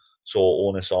more sort of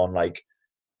onus on, like,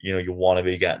 you want to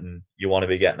be getting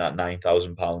that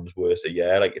 £9,000 worth a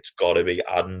year. Like, it's got to be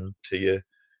adding to your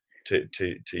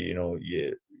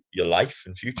your life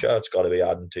and future. It's got to be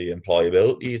adding to your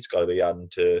employability. It's got to be adding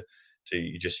to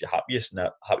just your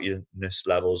happiness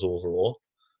levels overall.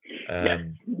 I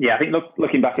think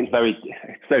looking back, it's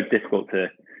so difficult to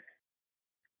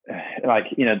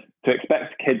to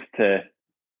expect kids to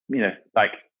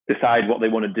like decide what they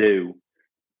want to do.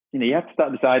 You have to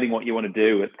start deciding what you want to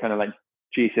do at kind of like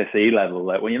GCSE level,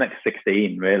 like when you're like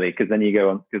 16, really, because then you go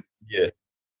on.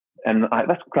 And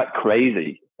that's quite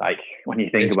crazy. Like when you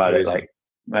think about it, like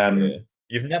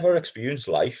you've never experienced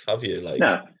life, have you? Like,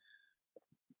 no.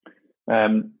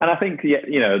 And I think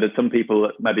there's some people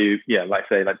that maybe like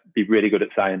say like be really good at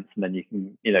science, and then you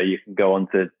can go on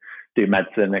to do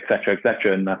medicine, etc.,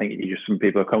 etc. And I think some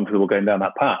people are comfortable going down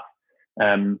that path.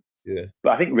 But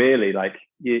I think really like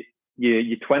your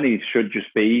 20s should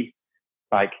just be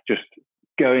like just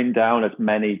going down as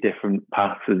many different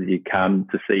paths as you can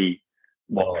to see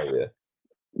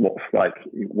what's like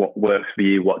what works for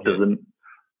you, what doesn't.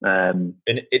 And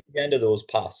at the end of those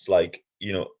paths, like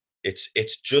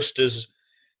it's just as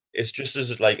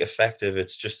like effective.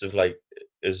 It's just as like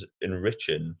as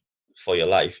enriching for your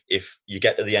life if you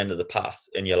get to the end of the path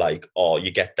and you're like, or you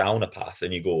get down a path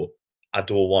and you go, I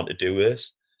don't want to do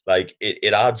this. Like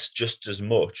it adds just as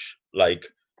much. Like,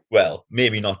 well,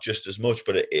 maybe not just as much,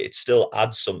 but it still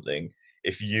adds something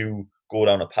if you go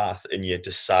down a path and you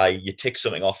decide, you tick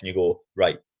something off and you go,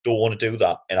 right, don't want to do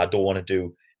that, and I don't want to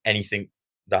do anything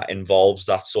that involves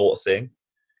that sort of thing.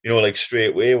 You know, like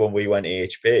straight away when we went to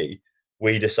HP,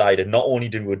 we decided not only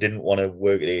didn't want to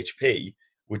work at HP,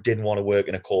 we didn't want to work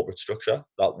in a corporate structure.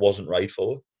 That wasn't right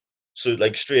for us. So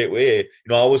like straight away, you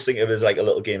know, I always think of it as like a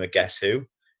little game of Guess Who.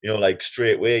 You know, like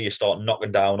straight away you start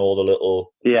knocking down all the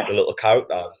little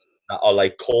characters that are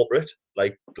like corporate,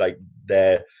 like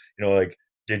they're, you know, like,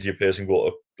 did your person go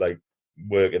to like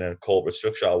work in a corporate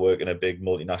structure or work in a big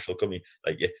multinational company?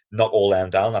 Like, you knock all them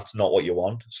down. That's not what you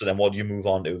want. So then what do you move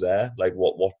on to there? Like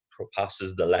what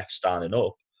passes the left standing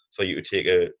up for you to take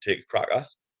a crack at?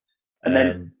 And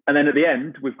then at the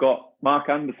end we've got Mark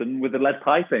Anderson with the lead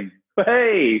piping.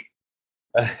 Hey.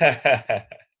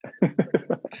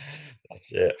 That's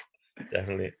it.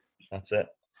 Definitely. That's it.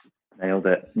 Nailed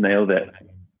it.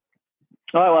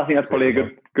 All right, well, I think that's probably a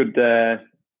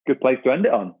good place to end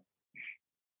it on.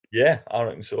 Yeah, I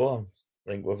reckon so.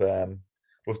 I think we've done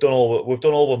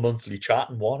all the monthly chat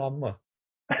in one, haven't we?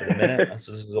 At the minute, this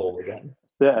is all we're getting.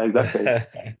 Yeah, exactly.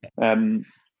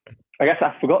 I guess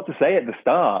I forgot to say at the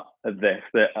start of this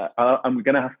that I'm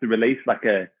going to have to release like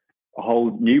a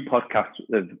whole new podcast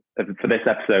for this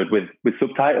episode with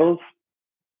subtitles.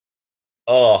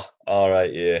 Oh, all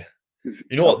right, yeah.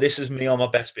 You know what? This is me on my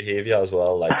best behaviour as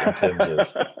well, like in terms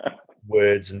of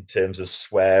words, in terms of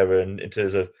swearing, in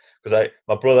terms of, because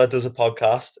my brother does a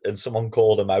podcast and someone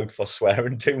called him out for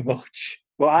swearing too much.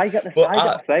 Well, I get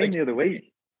the same the other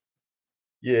week.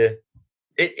 Yeah.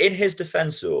 In his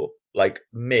defence though, like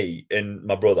me and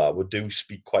my brother would do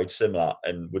speak quite similar,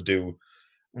 and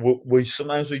we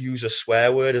sometimes use a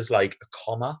swear word as like a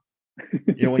comma.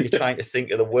 You know, when you're trying to think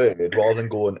of the word rather than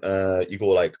going, you go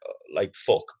like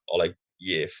fuck or like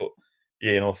yeah, fuck,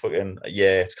 yeah, you know, fucking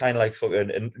yeah. It's kind of like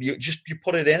fucking, and you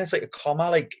put it in. It's like a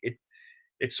comma, like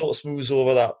it sort of smooths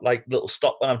over that like little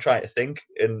stop when I'm trying to think,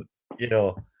 and you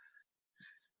know.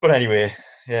 But anyway,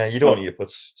 yeah, you don't need to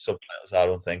put subtitles, I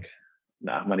don't think.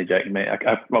 Nah, I'm only joking, mate.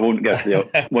 I wouldn't go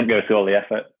through all the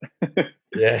effort.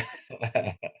 Yeah.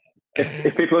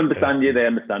 If people understand you, they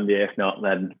understand you. If not,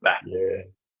 then yeah.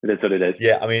 It is what it is.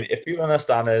 Yeah, I mean, if people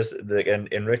understand us, they can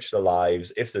enrich their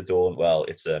lives. If they don't, well,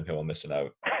 it's them who are missing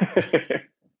out.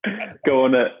 Go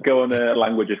on a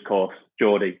languages course,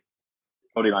 Geordie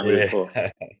languages course.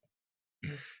 Right,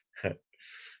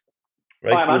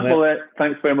 right, cool, man. Well,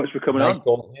 thanks very much for coming on.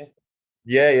 Talking to you.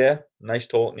 Yeah. Nice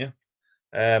talking to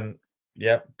you.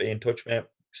 Yeah, be in touch, mate.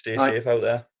 Stay safe out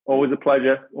there. Always a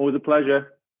pleasure.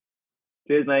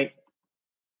 Cheers, mate.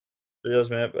 Cheers,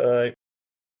 mate. Bye.